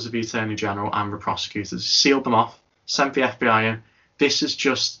officers of the Attorney General and the prosecutors. Sealed them off, sent the FBI in. This is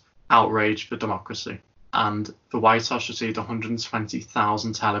just outrage for democracy. And the White House received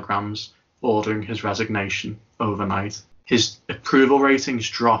 120,000 telegrams ordering his resignation overnight. His approval ratings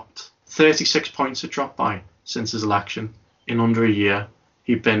dropped. 36 points had dropped by since his election. In under a year,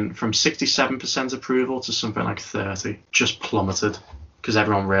 he'd been from 67% approval to something like 30. Just plummeted because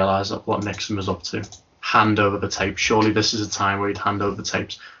everyone realised what Nixon was up to. Hand over the tapes. Surely this is a time where he'd hand over the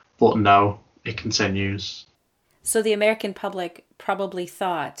tapes. But no, it continues. So the American public probably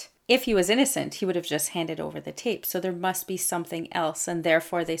thought if he was innocent, he would have just handed over the tape. So there must be something else, and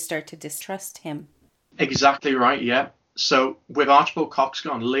therefore they start to distrust him. Exactly right, yeah. So with Archibald Cox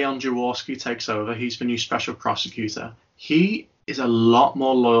gone, Leon Jaworski takes over. He's the new special prosecutor. He is a lot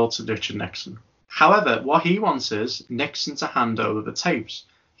more loyal to Richard Nixon. However, what he wants is Nixon to hand over the tapes.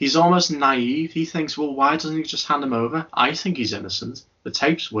 He's almost naive. He thinks, well, why doesn't he just hand them over? I think he's innocent. The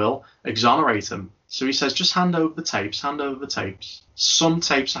tapes will exonerate him. So he says, just hand over the tapes, hand over the tapes. Some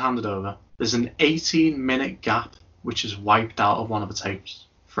tapes are handed over. There's an 18-minute gap, which is wiped out of one of the tapes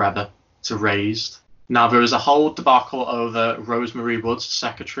forever. It's erased. Now, there was a whole debacle over Rosemary Woods,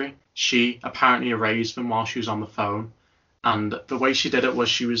 secretary. She apparently erased them while she was on the phone. And the way she did it was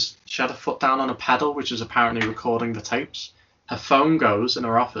she had her foot down on a pedal, which is apparently recording the tapes. Her phone goes in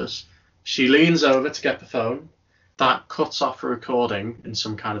her office. She leans over to get the phone. That cuts off a recording in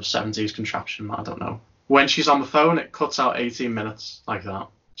some kind of 70s contraption, I don't know. When she's on the phone, it cuts out 18 minutes like that.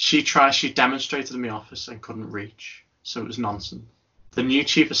 She demonstrated in the office and couldn't reach, so it was nonsense. The new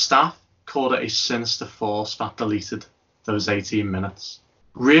chief of staff called it a sinister force that deleted those 18 minutes.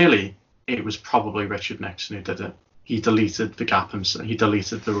 Really, it was probably Richard Nixon who did it. He deleted the gap himself. He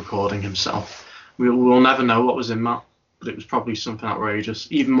deleted the recording himself. We'll never know what was in that, but it was probably something outrageous,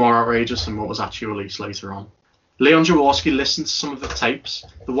 even more outrageous than what was actually released later on. Leon Jaworski listened to some of the tapes.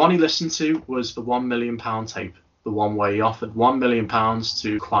 The one he listened to was the £1 million tape, the one where he offered £1 million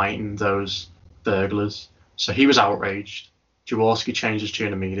to quieten those burglars. So he was outraged. Jaworski changed his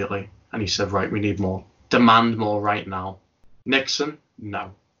tune immediately, and he said, right, we need more. Demand more right now. Nixon,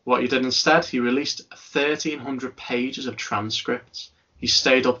 no. What he did instead, he released 1,300 pages of transcripts. He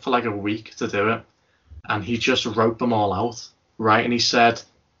stayed up for like a week to do it, and he just wrote them all out, right? And he said,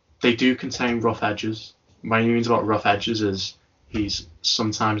 they do contain rough edges. What he means about rough edges is he's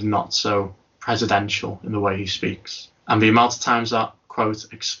sometimes not so presidential in the way he speaks. And the amount of times that, quote,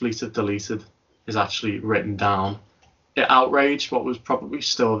 expletive deleted is actually written down, it outraged what was probably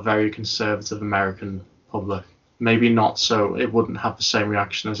still a very conservative American public. Maybe not so, it wouldn't have the same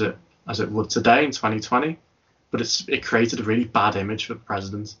reaction as it would today in 2020, but it created a really bad image for the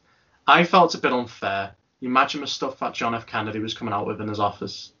president. I felt a bit unfair. Imagine the stuff that John F. Kennedy was coming out with in his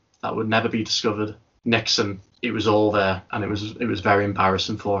office that would never be discovered. Nixon, it was all there, and it was very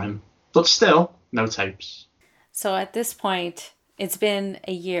embarrassing for him. But still, no tapes. So at this point, it's been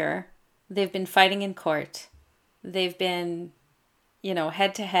a year. They've been fighting in court. They've been,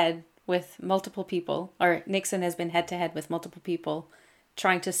 head to head with multiple people, or Nixon has been head to head with multiple people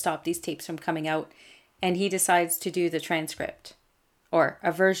trying to stop these tapes from coming out. And he decides to do the transcript, or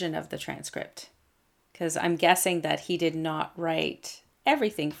a version of the transcript. Because I'm guessing that he did not write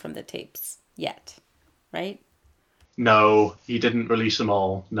everything from the tapes yet. Right? No, he didn't release them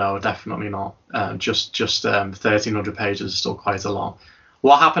all. No, definitely not. Just 1,300 pages is still quite a lot.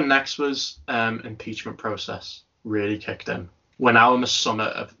 What happened next was impeachment process really kicked in. When out in the summer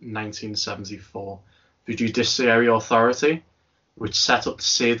of 1974, the Judiciary Authority, which set up to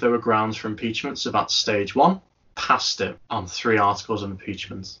see if there were grounds for impeachment, so that's stage one, passed it on 3 articles of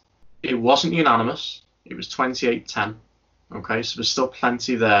impeachment. It wasn't unanimous. It was 28-10. Okay, so there's still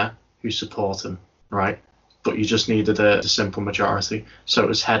plenty there who support him. Right, but you just needed a simple majority. So it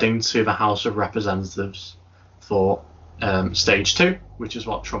was heading to the House of Representatives for stage 2, which is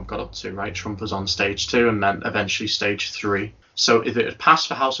what Trump got up to, right? Trump was on stage 2 and then eventually stage 3. So if it had passed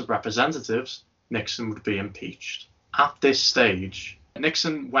the House of Representatives, Nixon would be impeached. At this stage,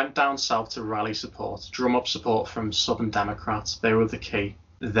 Nixon went down south to rally support, drum up support from Southern Democrats. They were the key.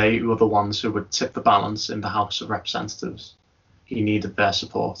 They were the ones who would tip the balance in the House of Representatives. He needed their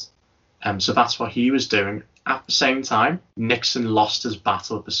support. So that's what he was doing. At the same time, Nixon lost his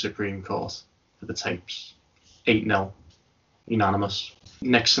battle at the Supreme Court for the tapes. 8-0, unanimous.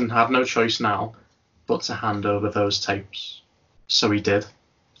 Nixon had no choice now but to hand over those tapes. So he did.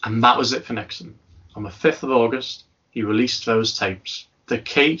 And that was it for Nixon. On the 5th of August, he released those tapes. The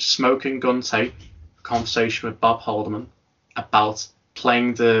key smoking gun tape, a conversation with Bob Haldeman about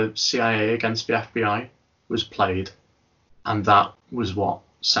playing the CIA against the FBI, was played. And that was what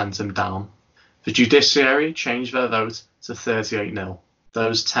sent him down. The judiciary changed their vote to 38-0.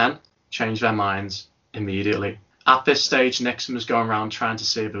 Those 10 changed their minds immediately. At this stage, Nixon was going around trying to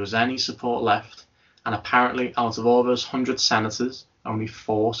see if there was any support left, and apparently out of all those 100 senators, only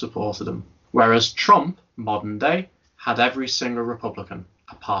 4 supported him. Whereas Trump, modern day, had every single Republican,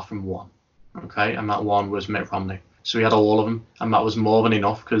 apart from 1. Okay, and that 1 was Mitt Romney. So he had all of them, and that was more than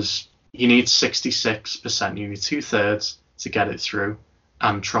enough, because you need 66%, you need 2/3 to get it through.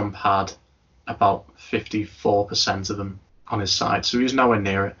 And Trump had about 54% of them on his side, so he was nowhere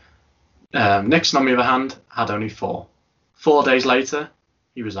near it. Nixon, on the other hand, had only 4. 4 days later,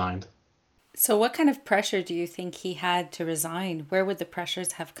 he resigned. So what kind of pressure do you think he had to resign? Where would the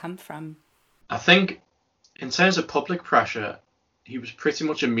pressures have come from? I think, in terms of public pressure, he was pretty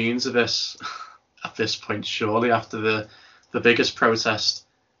much immune to this at this point, surely, after the biggest protest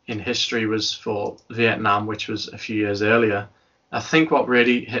in history was for Vietnam, which was a few years earlier. I think what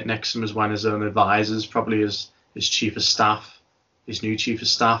really hit Nixon was when his own advisors, probably his chief of staff, his new chief of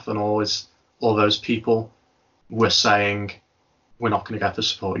staff, and all those people were saying, we're not going to get the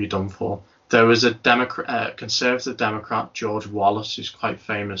support you're done for. There was a conservative Democrat, George Wallace, who's quite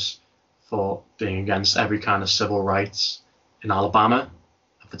famous for being against every kind of civil rights in Alabama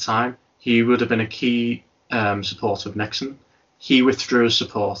at the time. He would have been a key supporter of Nixon. He withdrew his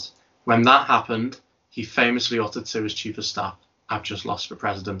support. When that happened, he famously uttered to his chief of staff, "I've just lost the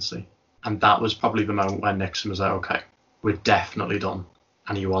presidency." And that was probably the moment where Nixon was like, okay, we're definitely done.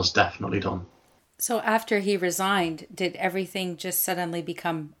 And he was definitely done. So after he resigned, did everything just suddenly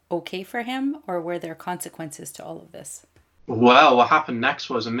become okay for him, or were there consequences to all of this? Well, what happened next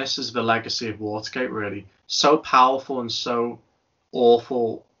was, and this is the legacy of Watergate really, so powerful and so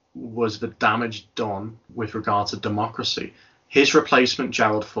awful was the damage done with regard to democracy. His replacement,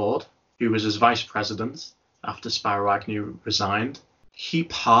 Gerald Ford, who was his vice president after Spiro Agnew resigned, he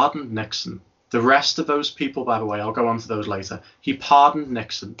pardoned Nixon. The rest of those people, by the way, I'll go on to those later, he pardoned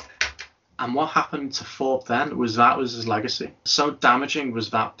Nixon. And what happened to Ford then was that was his legacy. So damaging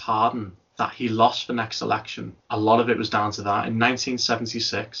was that pardon that he lost the next election. A lot of it was down to that. In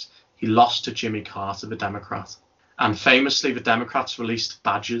 1976, he lost to Jimmy Carter, the Democrat. And famously, the Democrats released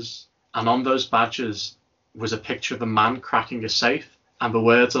badges. And on those badges was a picture of a man cracking a safe. And the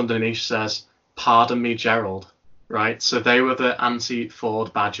words underneath says, "Pardon me, Gerald." Right? So they were the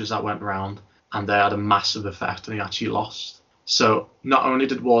anti-Ford badges that went around. And they had a massive effect. And he actually lost. So not only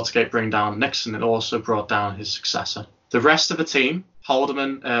did Watergate bring down Nixon, it also brought down his successor. The rest of the team,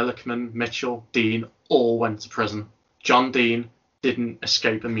 Haldeman, Ehrlichman, Mitchell, Dean, all went to prison. John Dean didn't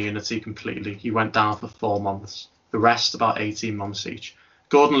escape immunity completely. He went down for 4 months. The rest, about 18 months each.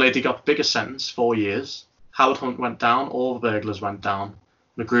 Gordon Liddy got a bigger sentence, 4 years. Howard Hunt went down. All the burglars went down.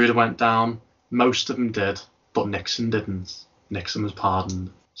 Magruder went down. Most of them did, but Nixon didn't. Nixon was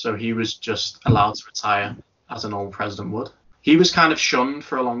pardoned. So he was just allowed to retire as an old president would. He was kind of shunned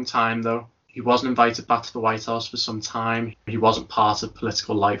for a long time, though. He wasn't invited back to the White House for some time. He wasn't part of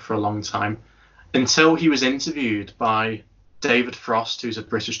political life for a long time until he was interviewed by David Frost, who's a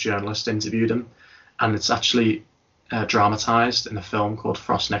British journalist, interviewed him. And it's actually dramatized in a film called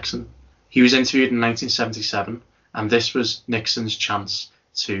Frost Nixon. He was interviewed in 1977, and this was Nixon's chance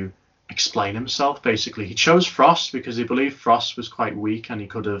to explain himself, basically. He chose Frost because he believed Frost was quite weak and he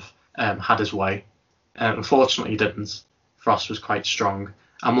could have had his way. Unfortunately, he didn't. Frost was quite strong.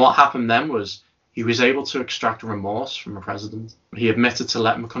 And what happened then was he was able to extract remorse from the president. He admitted to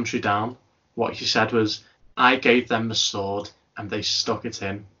letting the country down. What he said was, "I gave them the sword and they stuck it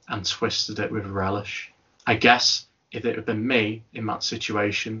in and twisted it with relish. I guess if it had been me in that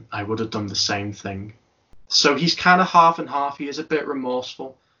situation, I would have done the same thing." So he's kind of half and half. He is a bit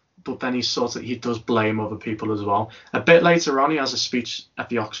remorseful, but then he does blame other people as well. A bit later on, he has a speech at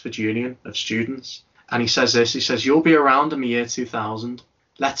the Oxford Union of Students. And he says this, he says, "You'll be around in the year 2000.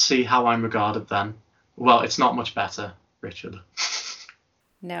 Let's see how I'm regarded then." Well, it's not much better, Richard.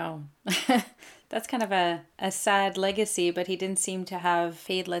 No. That's kind of a sad legacy, but he didn't seem to have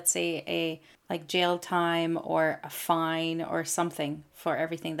paid, let's say, a jail time or a fine or something for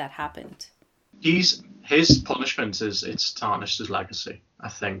everything that happened. His punishment it's tarnished his legacy, I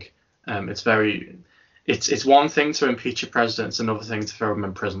think. It's one thing to impeach a president, it's another thing to throw him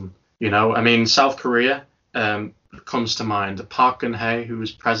in prison. You know, I mean, South Korea comes to mind. Park Geun-hye, who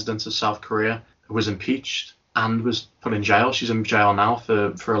was president of South Korea, was impeached and was put in jail. She's in jail now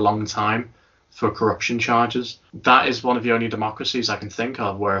for a long time for corruption charges. That is one of the only democracies I can think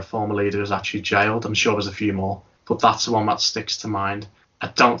of where a former leader is actually jailed. I'm sure there's a few more, but that's the one that sticks to mind. I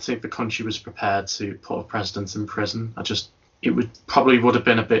don't think the country was prepared to put a president in prison. Probably would have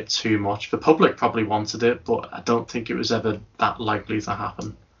been a bit too much. The public probably wanted it, but I don't think it was ever that likely to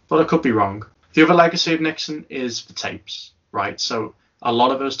happen. But I could be wrong. The other legacy of Nixon is the tapes, right? So a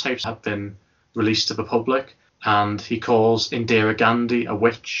lot of those tapes have been released to the public, and he calls Indira Gandhi a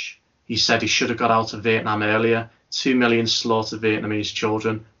witch. He said he should have got out of Vietnam earlier. 2 million slaughtered Vietnamese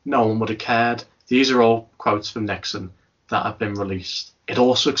children. No one would have cared. These are all quotes from Nixon that have been released. It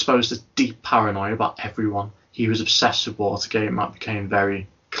also exposed a deep paranoia about everyone. He was obsessed with Watergate, and that became very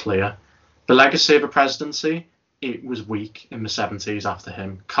clear. The legacy of a presidency, it was weak in the 70s after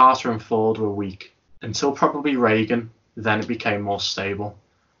him. Carter and Ford were weak until probably Reagan. Then it became more stable.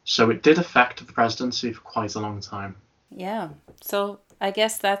 So it did affect the presidency for quite a long time. Yeah. So I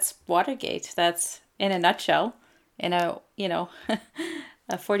guess that's Watergate. That's in a nutshell, in a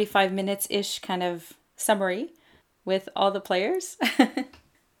 45 minutes-ish kind of summary with all the players.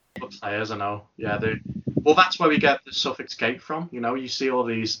 The players, I know. Yeah. Well, that's where we get the suffix gate from. You know, you see all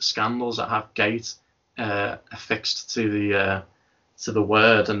these scandals that have gate affixed to the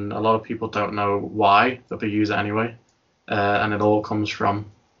word, and a lot of people don't know why, but they use it anyway, and it all comes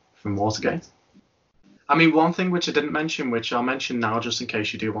from Watergate. I mean, one thing which I didn't mention, which I'll mention now just in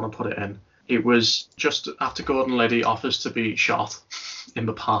case you do want to put it in, it was just after Gordon Liddy offers to be shot in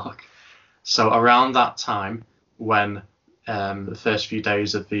the park. So around that time, when the first few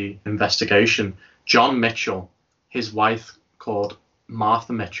days of the investigation, John Mitchell, his wife called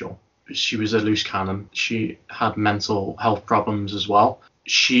Martha Mitchell, she was a loose cannon. She had mental health problems as well.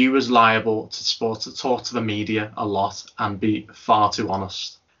 She was liable to talk to the media a lot and be far too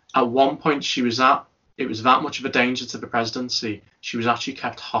honest. At one point, it was that much of a danger to the presidency, she was actually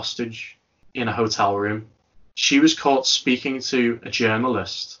kept hostage in a hotel room. She was caught speaking to a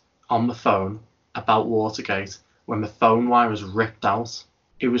journalist on the phone about Watergate when the phone wire was ripped out.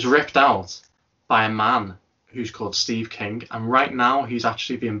 It was ripped out by a man who's called Steve King, and right now he's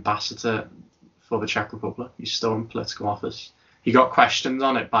actually the ambassador for the Czech Republic. He's still in political office. He got questioned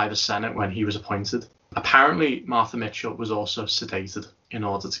on it by the Senate when he was appointed. Apparently, Martha Mitchell was also sedated in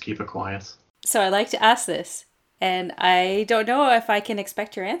order to keep her quiet. So I like to ask this, and I don't know if I can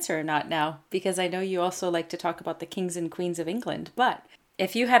expect your answer or not now, because I know you also like to talk about the kings and queens of England. But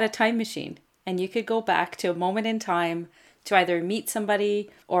if you had a time machine and you could go back to a moment in time to either meet somebody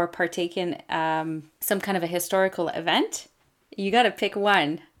or partake in some kind of a historical event, you got to pick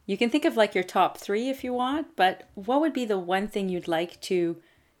one. You can think of like your top 3 if you want, but what would be the one thing you'd like to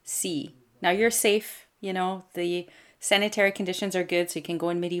see? Now you're safe, the sanitary conditions are good, so you can go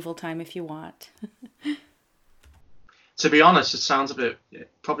in medieval time if you want. To be honest, it sounds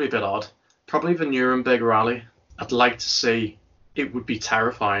probably a bit odd. Probably the Nuremberg rally. I'd like to see, it would be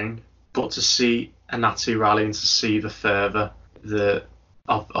terrifying, but to see a Nazi rally and to see the fervour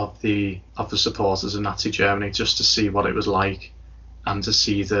of the supporters of Nazi Germany, just to see what it was like and to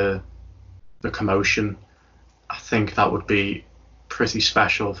see the commotion, I think that would be pretty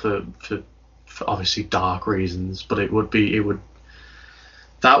special for obviously dark reasons, but that would be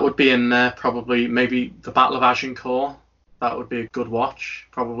in there probably. Maybe the Battle of Agincourt, that would be a good watch,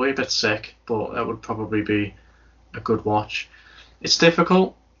 probably a bit sick, but that would probably be a good watch. It's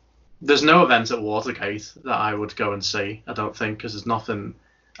difficult. There's no event at Watergate that I would go and see, I don't think, because there's nothing.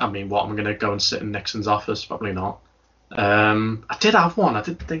 I mean, what, am I going to go and sit in Nixon's office? Probably not. I did have one. I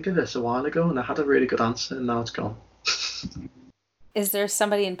did think of this a while ago, and I had a really good answer, and now it's gone. Is there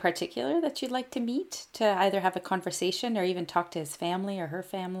somebody in particular that you'd like to meet, to either have a conversation or even talk to his family or her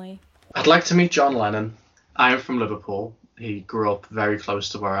family? I'd like to meet John Lennon. I am from Liverpool. He grew up very close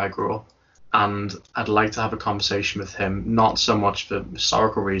to where I grew up, and I'd like to have a conversation with him, not so much for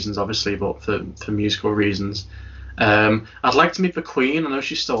historical reasons, obviously, but for musical reasons. I'd like to meet the Queen. I know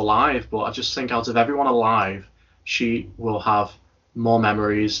she's still alive, but I just think out of everyone alive, she will have more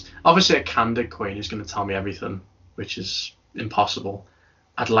memories. Obviously, a candid Queen who's going to tell me everything, which is impossible.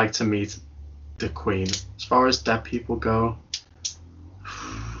 I'd like to meet the Queen. As far as dead people go,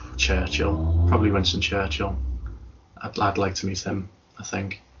 Churchill, probably Winston Churchill. I'd like to meet him. I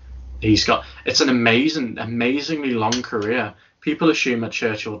think it's an amazingly long career. People assume that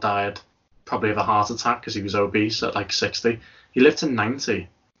Churchill died probably of a heart attack because he was obese at like 60. He lived to 90.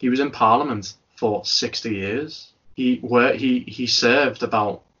 He was in Parliament for 60 years. He served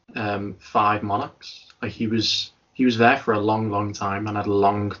about 5 monarchs. Like he was there for a long time and had a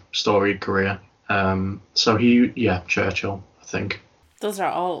long storied career. Churchill, I think. Those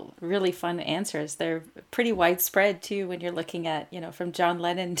are all really fun answers. They're pretty widespread too when you're looking at, from John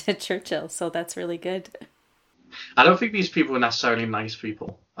Lennon to Churchill. So that's really good. I don't think these people are necessarily nice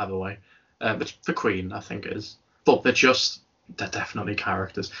people, by the way. The Queen, I think, is. But they're definitely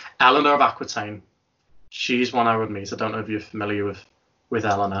characters. Eleanor of Aquitaine, she's one I would meet. I don't know if you're familiar with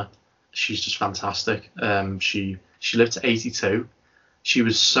Eleanor. She's just fantastic. She lived to 82. She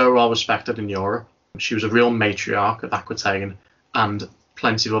was so well respected in Europe. She was a real matriarch of Aquitaine and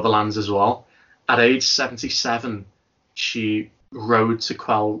plenty of other lands as well. At age 77, she rode to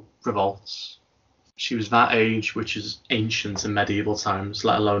quell revolts. She was that age, which is ancient in medieval times,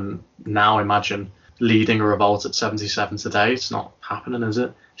 let alone now, imagine, leading a revolt at 77 today. It's not happening, is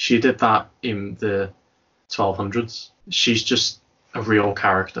it? She did that in the 1200s. She's just a real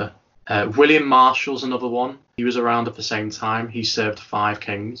character. William Marshall's another one. He was around at the same time. He served 5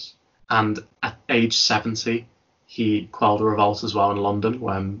 kings. And at age 70, he quelled a revolt as well in London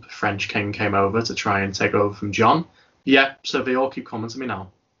when the French king came over to try and take over from John. Yeah, so they all keep coming to me now.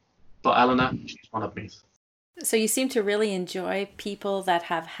 But Eleanor, she's one of me. So you seem to really enjoy people that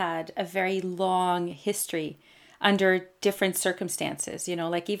have had a very long history under different circumstances.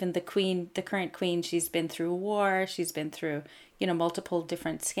 Like even the current queen, she's been through war, she's been through, multiple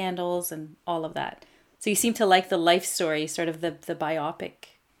different scandals and all of that. So you seem to like the life story, sort of the biopic.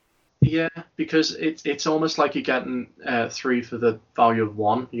 Yeah, because it's almost like you're getting 3 for the value of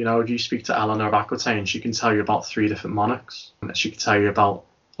 1. If you speak to Eleanor of Aquitaine, she can tell you about 3 different monarchs. She can tell you about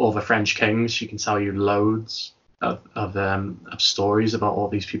all the French kings. She can tell you loads. of stories about all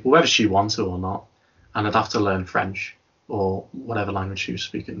these people, whether she wanted to or not. And I'd have to learn French or whatever language she was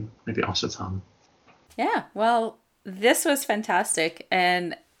speaking, maybe Occitan. Yeah, well, this was fantastic.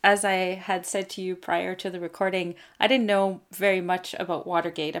 And as I had said to you prior to the recording, I didn't know very much about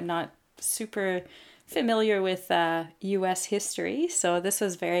Watergate. I'm not super familiar with US history. So this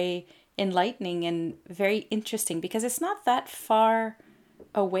was very enlightening and very interesting because it's not that far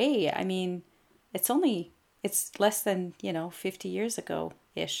away. I mean, it's less than, 50 years ago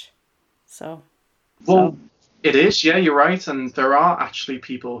ish. So, Well, it is, yeah, you're right. And there are actually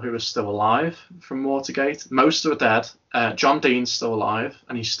people who are still alive from Watergate. Most are dead. John Dean's still alive,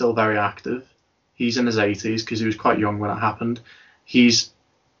 and he's still very active. He's in his 80s because he was quite young when it happened. He's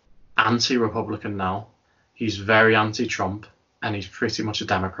anti-Republican now. He's very anti-Trump, and he's pretty much a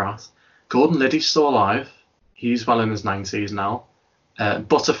Democrat. Gordon Liddy's still alive. He's well in his 90s now.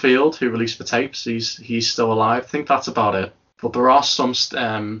 Butterfield, who released the tapes, he's still alive. I think that's about it. But there are some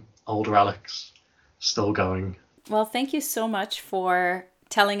old relics still going. well, thank you so much for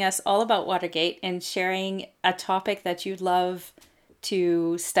telling us all about Watergate and sharing a topic that you love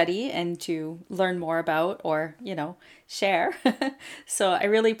to study and to learn more about or, share. So I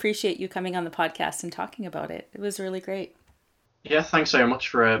really appreciate you coming on the podcast and talking about it. It was really great. Yeah, thanks very much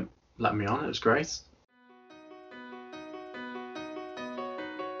for letting me on. It was great.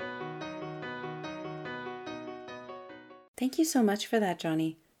 Thank you so much for that,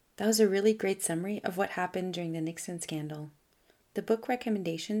 Johnny. That was a really great summary of what happened during the Nixon scandal. The book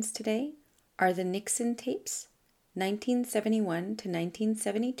recommendations today are The Nixon Tapes, 1971 to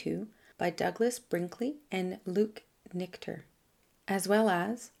 1972 by Douglas Brinkley and Luke Nichter, as well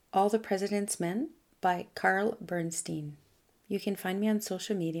as All the President's Men by Carl Bernstein. You can find me on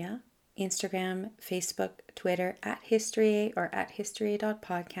social media, Instagram, Facebook, Twitter, @History or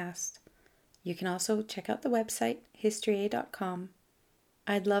 @History.podcast. You can also check out the website, history.com.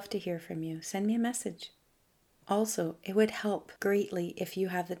 I'd love to hear from you. Send me a message. Also, it would help greatly if you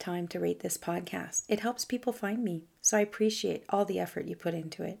have the time to rate this podcast. It helps people find me, so I appreciate all the effort you put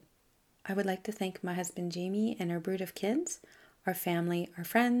into it. I would like to thank my husband Jamie and our brood of kids, our family, our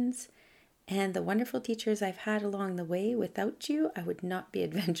friends, and the wonderful teachers I've had along the way. Without you, I would not be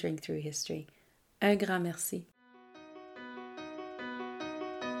adventuring through history. Un grand merci.